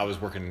you. I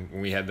was working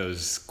when we had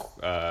those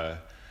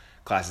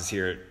classes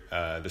here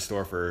at the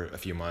store for a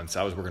few months.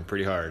 I was working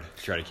pretty hard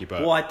to try to keep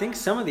up. Well, I think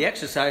some of the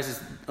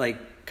exercises,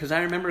 because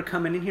I remember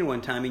coming in here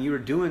one time and you were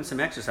doing some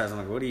exercise. I'm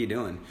like, what are you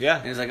doing? Yeah.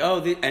 And it's like,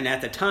 and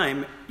at the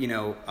time,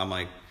 I'm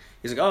like,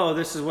 he's like, oh,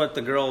 this is what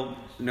the girl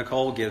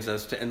Nicole gives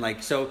us.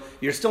 And so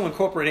you're still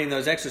incorporating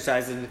those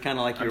exercises and kind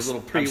of like your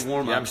little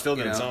pre-warm-up. Yeah, I'm still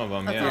doing some of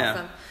them. That's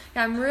awesome.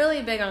 Yeah, I'm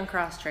really big on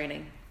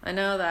cross-training. I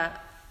know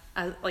that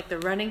the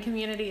running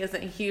community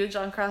isn't huge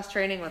on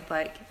cross-training with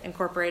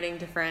incorporating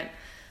different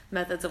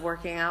methods of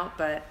working out,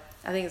 but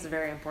I think it's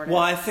very important.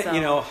 Well, I think,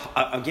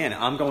 again,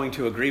 I'm going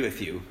to agree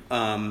with you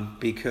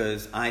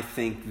because I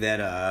think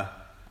that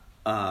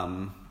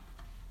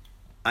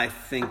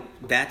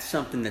that's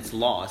something that's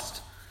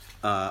lost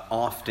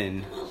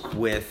often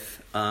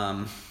with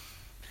our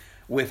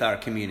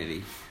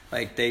community.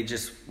 Like they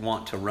just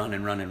want to run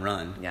and run and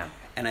run. Yeah.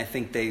 And I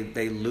think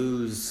they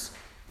lose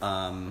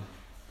that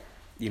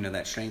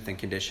strength and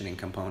conditioning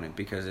component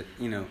because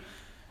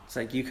it's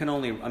like you can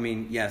only. I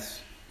mean,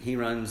 yes. He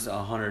runs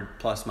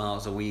 100+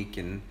 miles a week,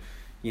 and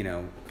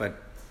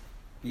but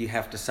you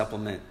have to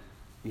supplement.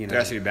 There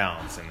has to be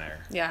balance in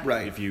there. Yeah.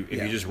 Right. If you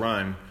just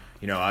run,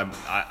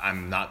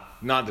 I'm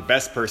not the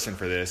best person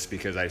for this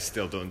because I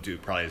still don't do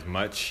probably as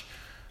much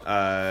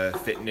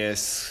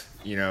fitness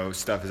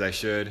stuff as I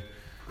should.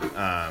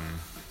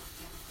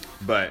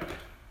 But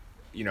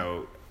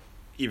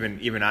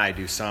even I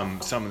do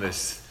some of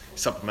this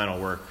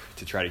supplemental work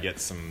to try to get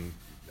some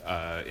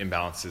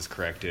imbalances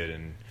corrected.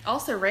 And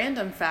also,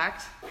 random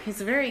fact,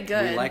 he's very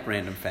good. We like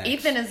random facts.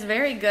 Ethan is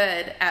very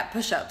good at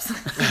push-ups.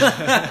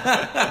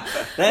 That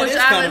is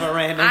kind of a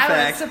random fact.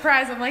 I was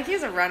surprised. I'm like,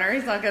 he's a runner.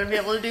 He's not going to be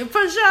able to do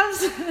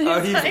push-ups.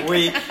 He's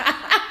weak.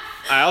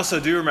 I also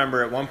do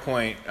remember at one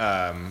point,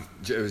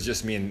 it was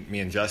just me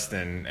and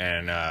Justin,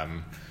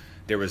 and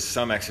there was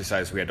some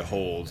exercise we had to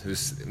hold. It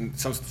was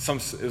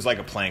it was like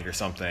a plank or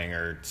something,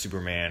 or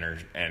Superman,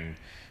 and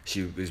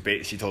she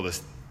told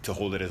us to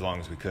hold it as long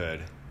as we could.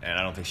 And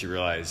I don't think she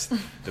realized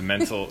the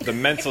mental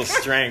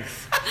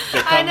strength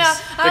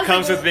that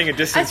comes with being a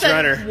distance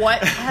runner.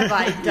 What have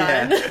I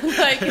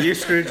done? You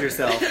screwed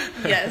yourself.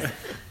 Yes,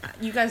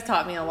 you guys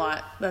taught me a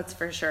lot. That's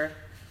for sure.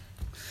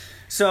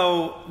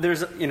 So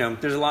there's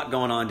a lot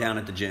going on down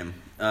at the gym.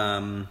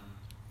 There's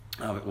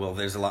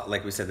a lot,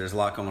 like we said, there's a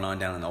lot going on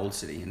down in the Old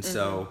City, and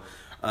so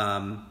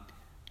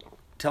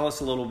tell us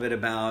a little bit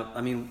about.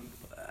 I mean,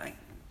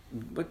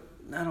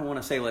 I don't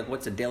want to say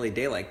what's a daily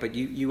day like, but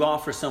you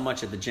offer so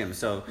much at the gym.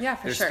 So yeah,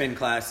 for there's sure. spin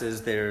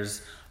classes.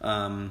 There's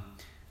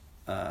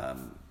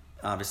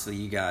obviously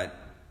you got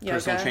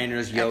personal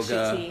trainers,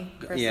 yoga, HCT,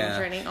 personal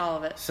training, all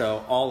of it.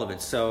 So all of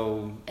it.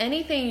 So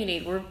anything you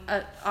need. We're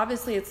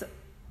obviously it's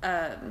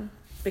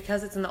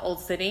because it's in the old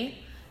city,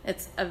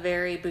 it's a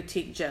very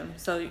boutique gym.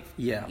 So,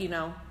 you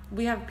know,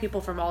 we have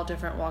people from all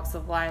different walks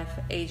of life,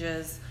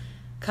 ages,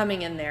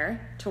 coming in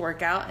there to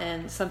work out.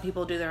 And some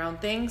people do their own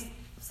things.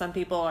 Some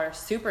people are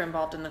super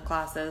involved in the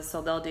classes.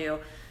 So they'll do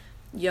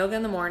yoga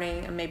in the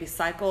morning and maybe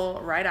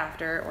cycle right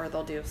after, or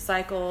they'll do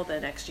cycle,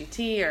 then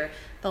XGT, or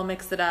they'll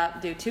mix it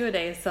up, do 2 a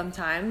day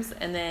sometimes.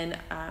 And then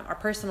our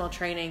personal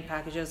training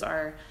packages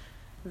are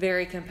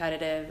very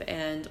competitive,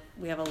 and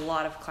we have a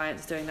lot of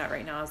clients doing that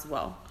right now as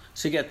well.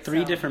 So you got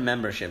three different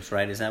memberships,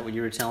 right? Is that what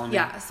you were telling me?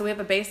 Yeah, so we have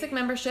a basic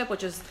membership,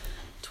 which is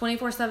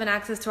 24/7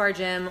 access to our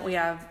gym. We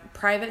have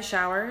private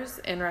showers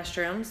and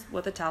restrooms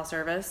with a towel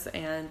service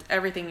and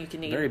everything you can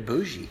need. Very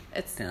bougie.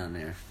 It's down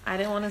there. I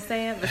didn't want to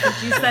say it, but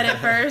since you said it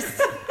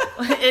first,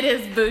 it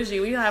is bougie.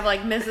 We have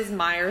like Mrs.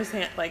 Meyer's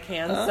hand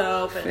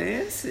soap and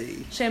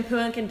fancy shampoo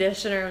and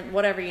conditioner,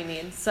 whatever you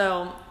need.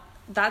 So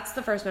that's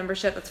the first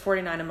membership. That's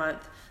 $49 a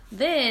month.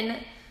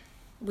 Then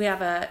we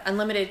have a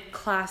unlimited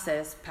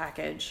classes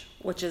package,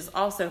 which is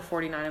also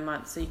 $49 a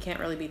month. So you can't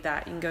really beat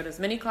that. You can go to as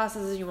many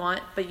classes as you want,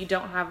 but you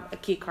don't have a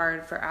key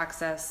card for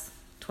access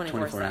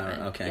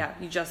 24/7. Okay. Yeah,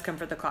 you just come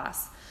for the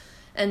class.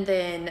 And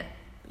then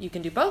you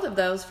can do both of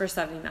those for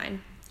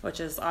 $79,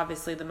 which is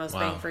obviously the most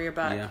bang for your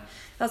buck. Yeah.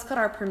 That's called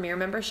our Premier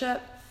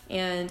membership.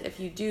 And if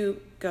you do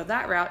go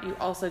that route, you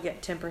also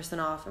get 10%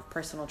 off of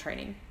personal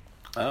training.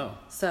 Oh.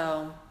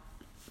 So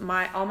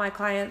all my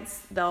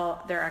clients,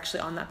 they're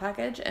actually on that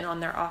package, and on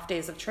their off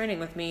days of training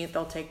with me,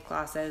 they'll take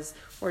classes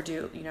or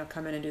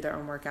come in and do their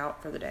own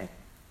workout for the day.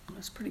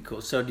 That's pretty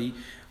cool. So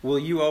will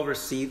you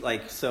oversee,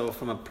 so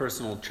from a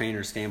personal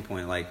trainer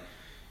standpoint, like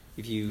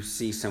if you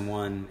see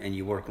someone and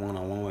you work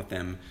one-on-one with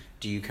them,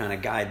 do you kind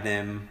of guide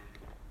them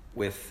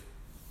with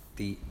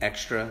the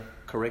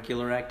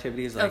extracurricular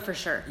activities? Oh, for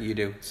sure. You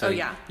do? So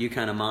yeah. You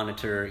kind of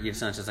monitor,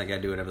 it's not just like I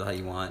do whatever the hell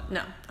you want.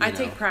 No, I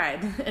take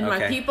pride in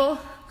my people.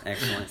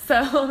 Excellent.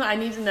 So I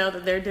need to know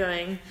that they're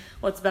doing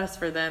what's best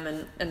for them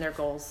and their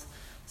goals.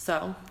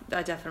 So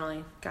I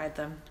definitely guide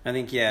them. I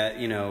think,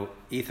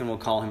 Ethan will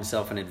call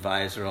himself an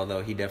advisor,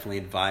 although he definitely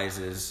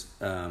advises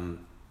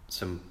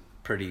some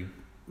pretty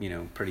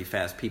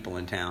fast people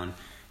in town.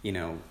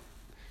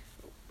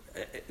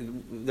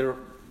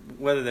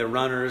 Whether they're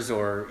runners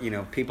or,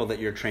 people that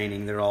you're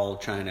training, they're all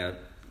trying to,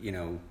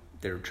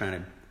 they're trying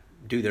to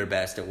do their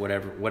best at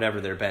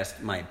whatever their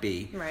best might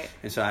be. Right.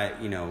 And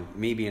so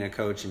me being a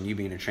coach and you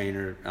being a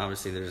trainer,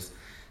 obviously there's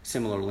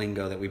similar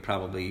lingo that we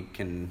probably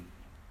can,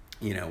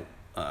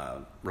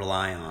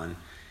 rely on.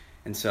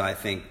 And so I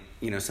think,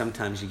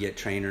 sometimes you get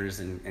trainers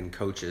and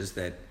coaches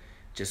that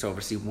just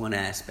oversee one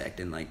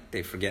aspect and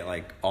they forget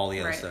all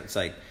the other stuff. It's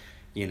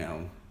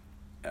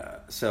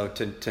so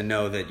to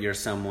know that you're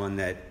someone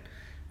that,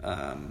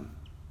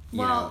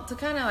 to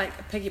kind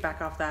of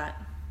piggyback off that.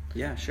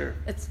 Yeah, sure.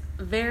 It's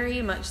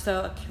very much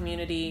so a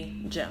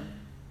community gym.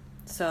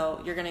 So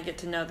you're going to get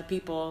to know the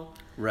people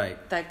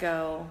that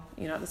go,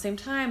 at the same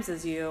times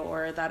as you,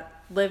 or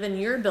that live in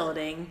your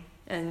building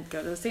and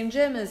go to the same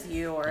gym as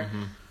you, or,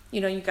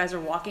 you guys are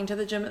walking to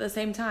the gym at the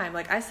same time.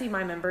 I see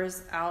my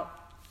members out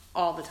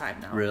all the time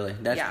now. Really?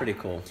 That's pretty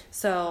cool.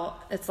 So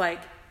it's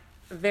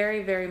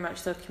very, very much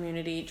so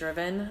community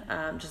driven,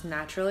 just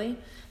naturally.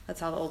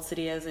 That's how the old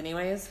city is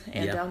anyways,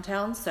 and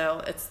downtown.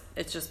 So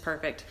it's just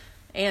perfect.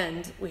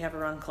 And we have a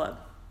run club.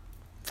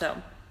 So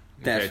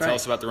that's tell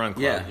us about the run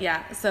club.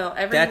 Yeah. So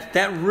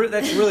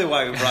that's really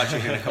why we brought you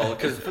here, Nicole,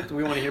 because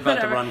we want to hear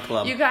about the run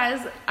club. You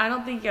guys, I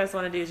don't think you guys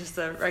want to do just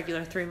a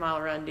regular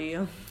 3-mile run, do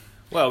you?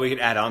 Well, we could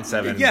add on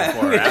 7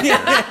 before or after.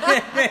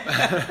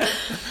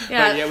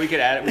 But we could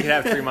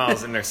have 3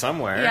 miles in there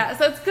somewhere. Yeah,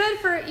 so it's good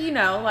for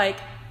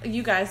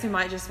you guys who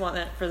might just want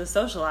it for the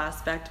social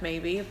aspect,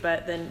 maybe,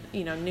 but then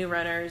new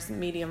runners,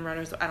 medium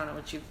runners. I don't know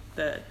what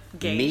the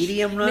gauge.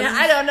 Medium runners. Yeah,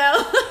 I don't know.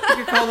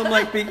 You could call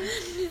them big.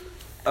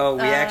 Oh,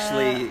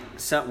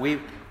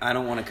 I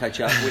don't want to cut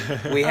you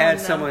off. We had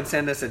someone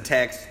send us a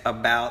text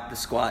about the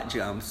squat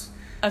jumps.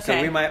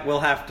 Okay. So we'll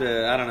have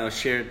to, I don't know,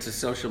 share it to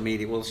social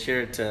media. We'll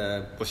share it.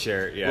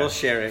 Yeah. We'll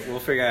share it. We'll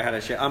figure out how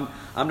to share. I'm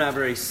not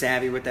very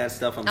savvy with that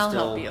stuff. I'll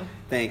help you.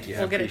 Thank you.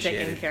 We'll get it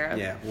taken care of.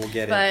 Yeah, we'll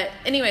get it. But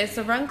anyway,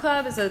 so Run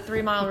Club is a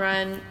 3-mile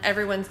run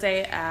every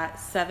Wednesday at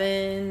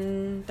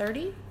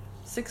 7:30,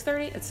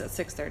 6:30. It's at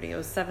 6:30. It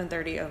was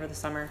 7:30 over the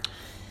summer.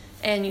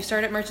 And you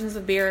start at Merchants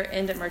of Beer,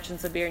 end at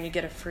Merchants of Beer, and you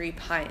get a free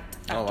pint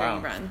after you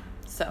run.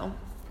 So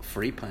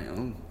free pint.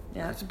 Ooh,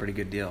 yeah, that's a pretty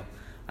good deal.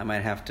 I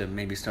might have to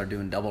maybe start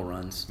doing double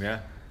runs. Yeah.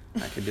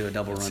 I could do a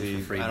double run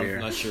for free beer.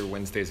 I'm not sure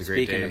Wednesday's a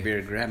great day. Speaking of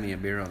beer, grab me a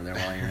beer over there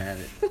while you're at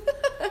it.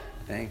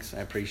 Thanks, I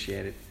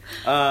appreciate it.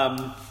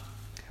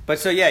 But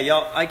so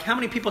y'all, how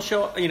many people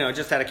show up?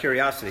 Just out of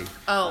curiosity.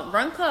 Oh,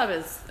 Run Club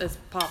is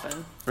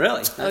popping.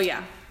 Really?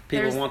 Yeah.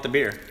 People want the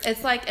beer.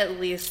 It's at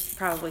least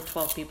probably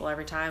 12 people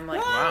every time.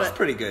 Wow, that's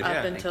pretty good.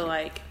 Up until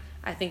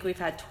I think we've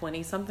had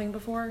 20 something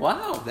before.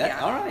 Wow,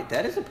 all right.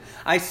 That is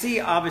I see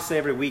obviously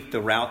every week the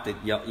route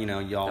that y'all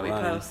that we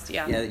run. Post,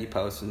 yeah, that you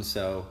post, and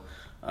so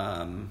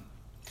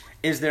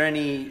is there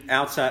any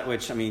outside?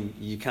 Which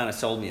you kind of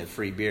sold me a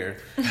free beer.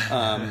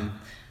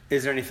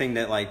 Is there anything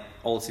that like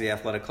Old City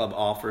Athletic Club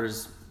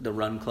offers the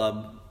run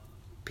club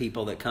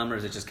people that come, or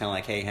is it just kind of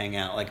like, hey, hang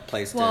out, like a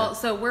place Well, to...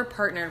 so we're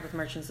partnered with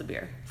Merchants of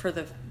Beer for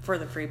the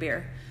free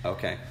beer.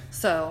 Okay.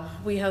 So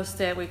we host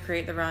it, we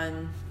create the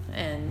run,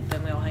 and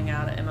then we all hang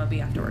out at MOB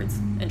afterwards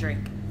and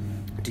drink.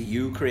 Do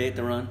you create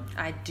the run?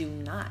 I do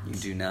not. You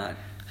do not.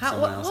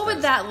 What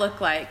would that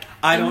look like?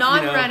 I A don't-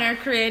 non-runner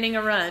creating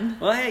a run.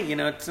 Well, hey,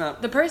 it's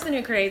not... The person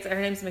who creates it,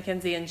 her name's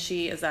Mackenzie, and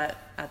she is at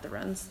the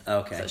runs.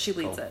 Okay. So she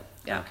leads cool. it.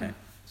 Yeah. Okay.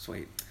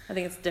 Sweet. I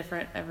think it's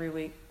different every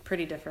week.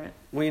 Pretty different.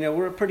 Well,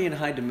 we're in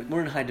high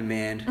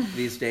demand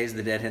these days,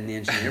 the Deadhead and the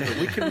Engineer, but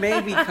we could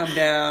maybe come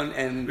down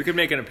and... We could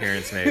make an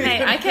appearance, maybe.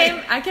 Hey,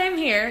 I came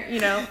here,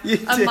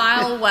 a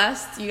mile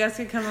west. You guys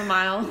could come a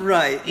mile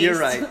Right, east.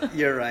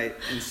 you're right.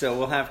 And so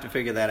we'll have to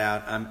figure that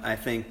out. I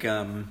think...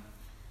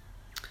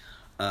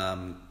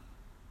 I'm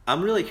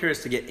really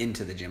curious to get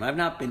into the gym. I've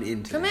not been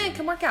into the gym.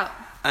 Come work out.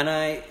 And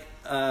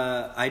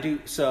I do,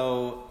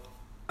 so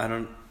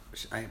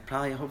I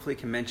probably hopefully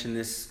can mention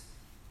this.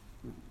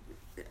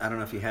 I don't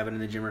know if you have it in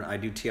the gym or I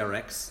do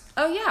TRX.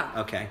 Oh,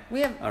 yeah. Okay.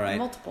 We have all right.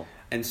 multiple.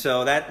 And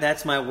so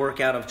that's my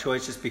workout of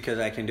choice just because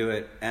I can do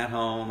it at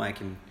home. I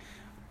can,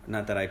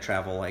 not that I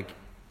travel like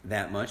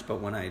that much, but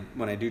when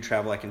I do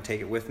travel, I can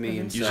take it with me.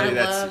 And so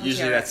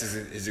Usually that's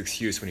his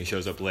excuse when he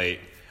shows up late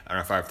on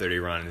a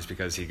 5:30 run is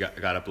because he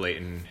got up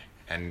late and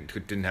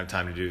didn't have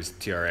time to do his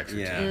TRX routine.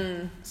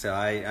 Yeah. So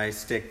I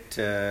stick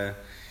to,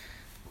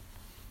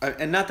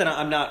 and not that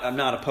I'm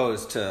not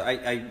opposed to.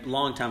 I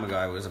long time ago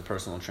I was a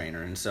personal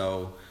trainer, and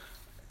so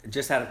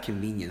just out of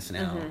convenience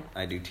now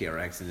I do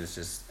TRX, and it's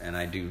just, and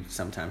I do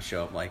sometimes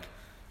show up like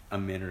a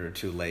minute or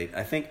two late.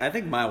 I think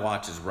my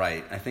watch is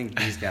right. I think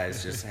these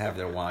guys just have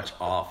their watch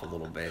off a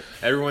little bit.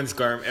 Everyone's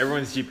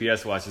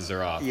GPS watches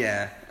are off.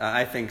 Yeah,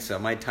 I think so.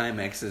 My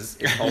Timex is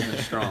holding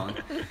strong,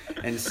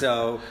 and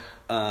so.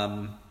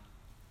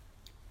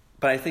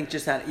 But I think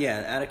just so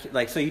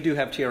you do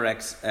have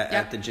TRX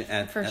at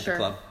the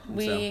club.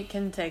 We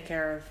can take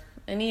care of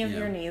any of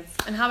your needs.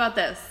 And how about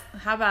this?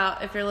 How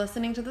about if you're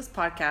listening to this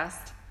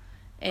podcast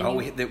and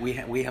we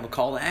have a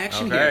call to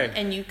action Okay. here.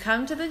 And you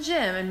come to the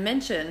gym and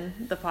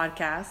mention the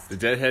podcast. The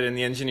Deadhead and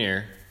the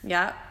Engineer.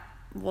 Yeah.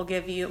 We'll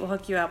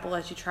hook you up. We'll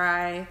let you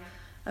try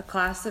a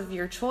class of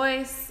your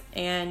choice,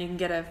 and you can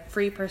get a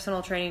free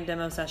personal training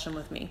demo session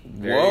with me.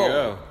 There you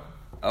go.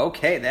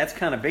 Okay, that's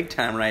kind of big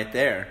time right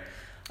there.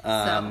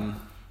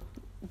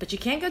 But you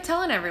can't go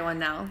telling everyone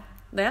now.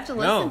 They have to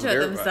listen to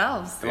it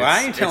themselves. Well,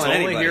 I ain't telling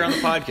anybody. It's only here on the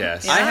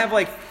podcast. I have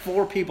like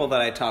 4 people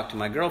that I talk to.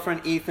 My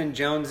girlfriend, Ethan,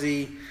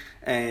 Jonesy,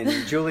 and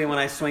Julie when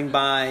I swing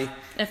by.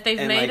 If they've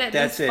and made it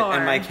that's this far.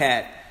 And my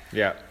cat.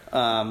 Yeah.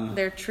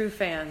 They're true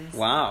fans.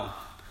 Wow.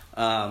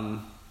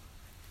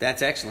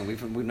 That's excellent.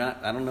 We've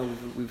not. I don't know.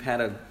 We've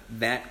had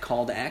that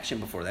call to action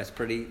before. That's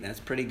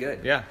pretty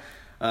good. Yeah.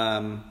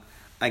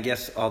 I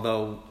guess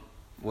although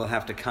we'll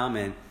have to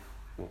comment,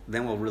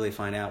 then we'll really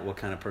find out what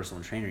kind of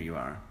personal trainer you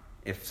are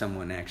if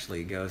someone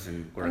actually goes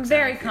and works. I'm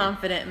very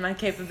confident in my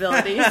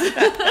capabilities,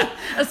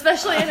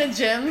 especially in a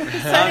gym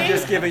setting. I'm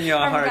just giving you a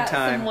hard I've got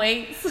time. Some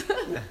weights.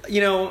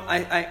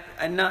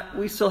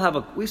 We still have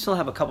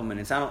a couple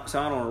minutes. I don't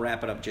want to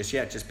wrap it up just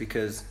yet, just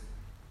because,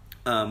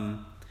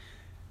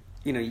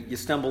 you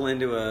stumble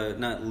into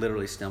not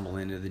literally stumble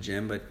into the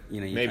gym, but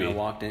you kind of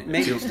walked in.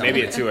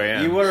 Maybe at 2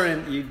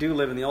 a.m. You do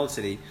live in the old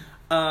city.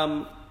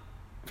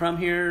 From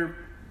here,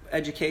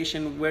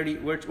 education.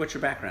 What's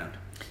your background?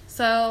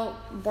 So,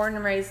 born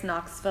and raised in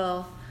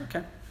Knoxville.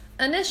 Okay.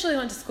 Initially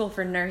went to school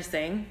for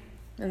nursing,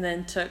 and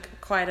then took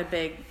quite a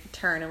big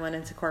turn and went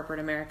into corporate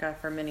America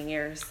for many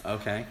years.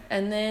 Okay.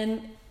 And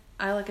then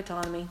I like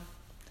autonomy,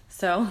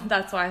 so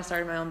that's why I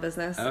started my own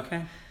business.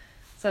 Okay.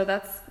 So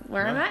that's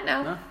where I'm at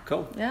now. Oh,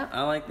 cool. Yeah.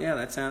 I like. Yeah.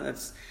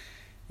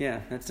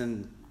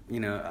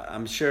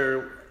 I'm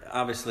sure.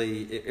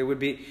 Obviously, it'll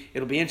be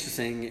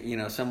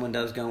interesting. Someone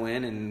does go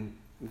in and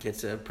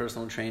gets a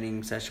personal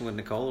training session with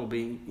Nicole. It'll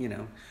be,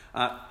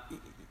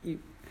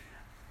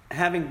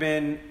 having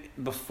been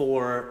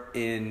before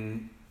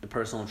in the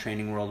personal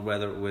training world,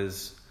 whether it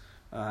was,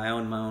 I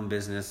owned my own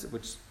business,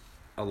 which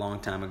a long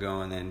time ago,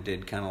 and then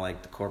did kind of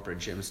like the corporate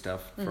gym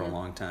stuff for a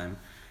long time.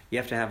 You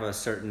have to have a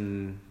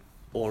certain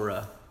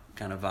aura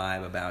kind of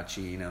vibe about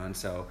you, and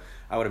so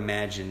I would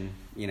imagine,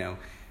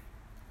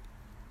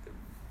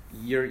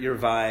 your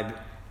vibe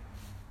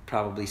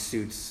probably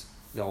suits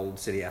the Old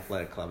City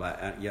Athletic Club.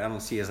 I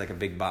don't see it as like a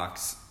big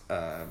box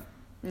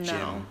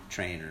gym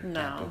trainer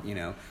type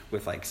of,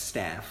 with like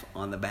staff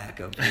on the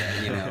back of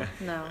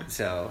No.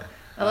 So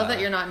I love that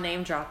you're not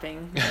name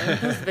dropping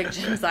those big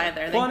gyms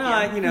either.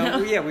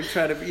 We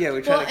try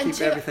to keep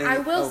everything. I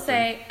will open.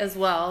 say as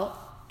well,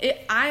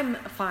 I'm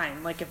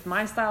fine. Like if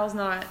my style's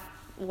not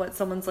what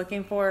someone's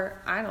looking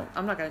for,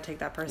 I'm not going to take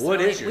that personally.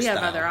 What is your We style?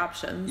 have other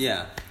options.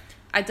 Yeah.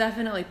 I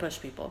definitely push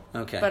people.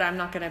 Okay. But I'm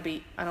not going to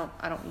be. I don't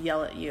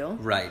yell at you.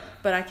 Right.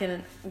 But I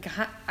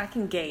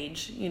can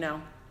gauge.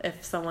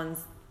 If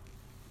someone's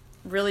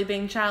really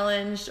being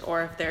challenged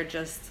or if they're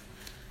just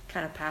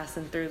kind of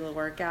passing through the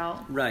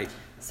workout. Right.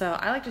 So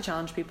I like to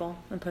challenge people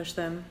and push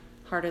them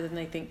harder than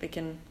they think they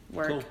can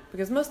work. Cool.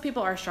 Because most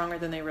people are stronger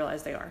than they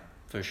realize they are.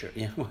 For sure.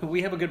 Yeah,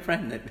 we have a good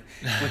friend that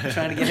we're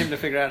trying to get him to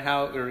figure out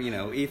how, or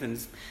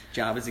Ethan's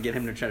job is to get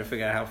him to try to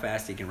figure out how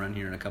fast he can run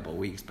here in a couple of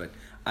weeks. But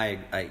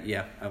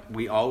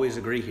we always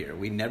agree here.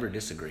 We never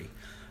disagree.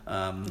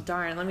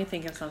 Darn, let me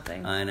think of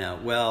something. I know.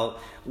 Well,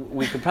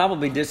 we could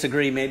probably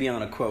disagree maybe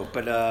on a quote,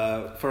 but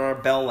for our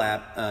bell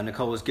lap,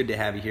 Nicole, it was good to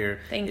have you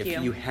here. Thank you.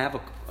 If you have a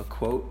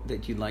quote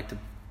that you'd like to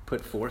put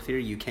forth here,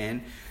 you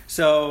can.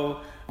 So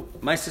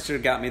my sister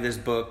got me this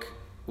book.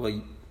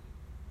 Well,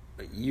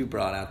 you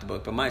brought out the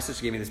book, but my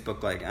sister gave me this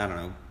book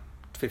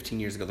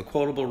 15 years ago, The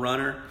Quotable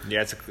Runner.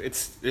 Yeah,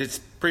 it's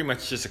pretty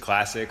much just a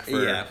classic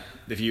for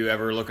if you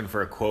ever looking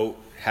for a quote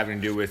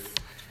having to do with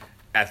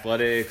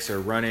athletics or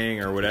running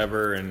or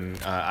whatever. And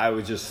I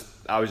was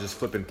just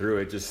flipping through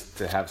it just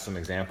to have some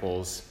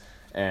examples.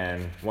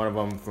 And one of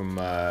them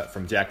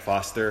from Jack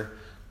Foster: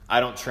 "I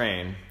don't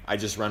train. I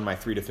just run my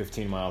 3 to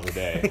 15 miles a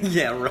day."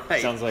 Yeah,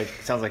 right. Sounds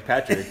like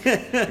Patrick,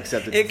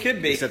 except it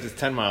could be. Except it's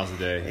 10 miles a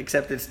day.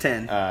 Except it's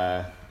 10.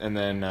 And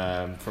then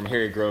from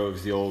Harry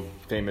Groves, the old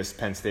famous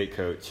Penn State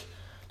coach: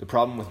 "The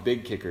problem with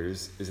big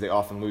kickers is they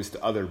often lose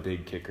to other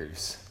big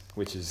kickers,"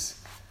 which is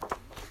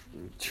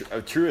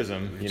a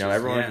truism.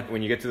 Everyone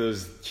when you get to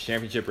those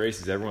championship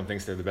races, everyone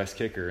thinks they're the best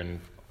kicker, and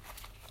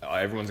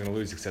everyone's going to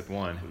lose except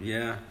one.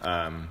 Yeah.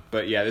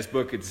 But yeah, this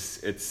book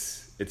it's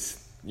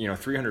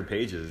 300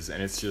 pages,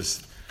 and it's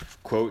just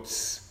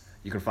quotes.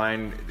 You can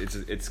find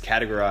it's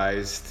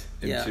categorized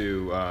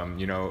into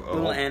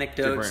little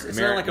anecdotes. It's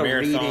not like a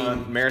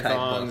reading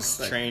marathons,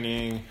 type book,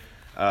 training,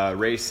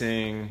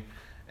 racing,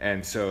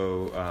 and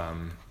so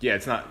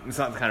it's not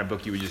the kind of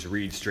book you would just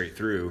read straight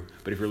through.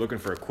 But if you're looking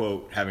for a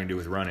quote having to do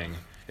with running,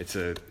 it's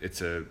a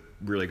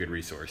really good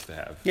resource to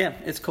have. Yeah,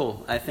 it's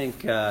cool. I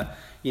think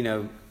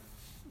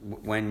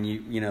when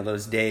you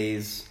those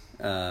days.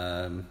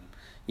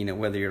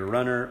 Whether you're a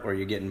runner or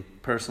you're getting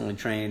personally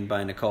trained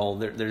by Nicole,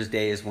 there's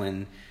days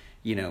when,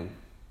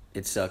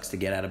 it sucks to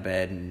get out of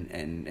bed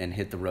and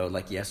hit the road.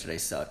 Like yesterday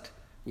sucked.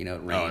 It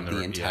rained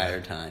the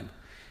entire time.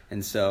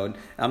 And so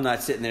I'm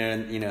not sitting there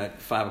and,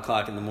 at 5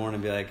 o'clock in the morning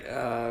and be like,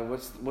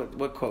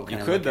 what quote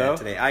can I look at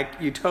today?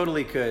 You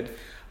totally could.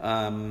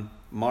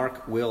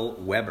 Mark Will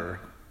Weber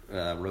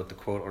wrote the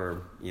quote,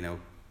 or,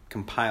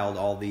 compiled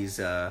all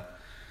these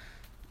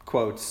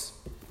quotes.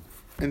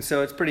 And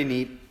so it's pretty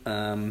neat.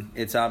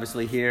 It's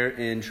obviously here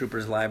in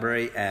Trooper's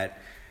Library at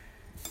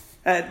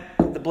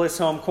the Bliss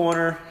Home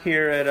Corner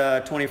here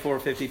at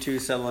 2452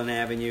 Sutherland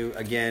Avenue.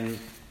 Again,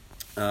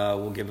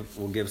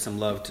 we'll give some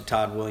love to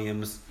Todd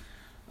Williams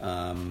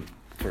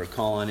for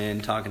calling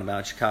in, talking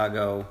about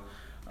Chicago.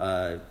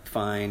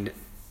 Find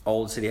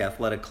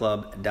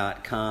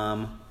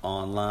oldcityathletic.club.com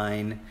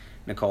online.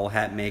 Nicole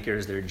Hatmaker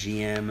is their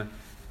GM,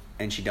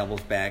 and she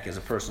doubles back as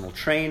a personal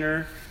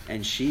trainer.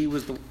 And she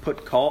was the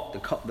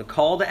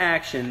call to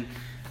action.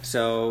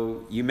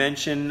 So you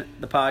mentioned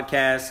the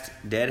podcast,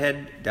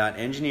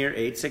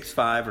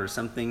 deadhead.engineer865 or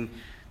something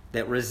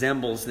that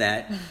resembles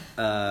that,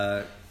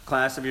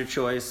 class of your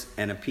choice,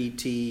 and a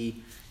PT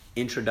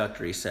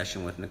introductory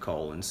session with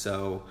Nicole. And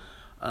so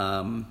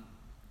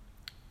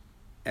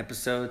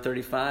episode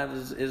 35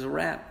 is a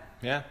wrap.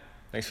 Yeah.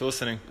 Thanks for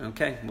listening.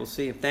 Okay. We'll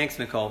see you. Thanks,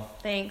 Nicole.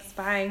 Thanks.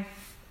 Bye.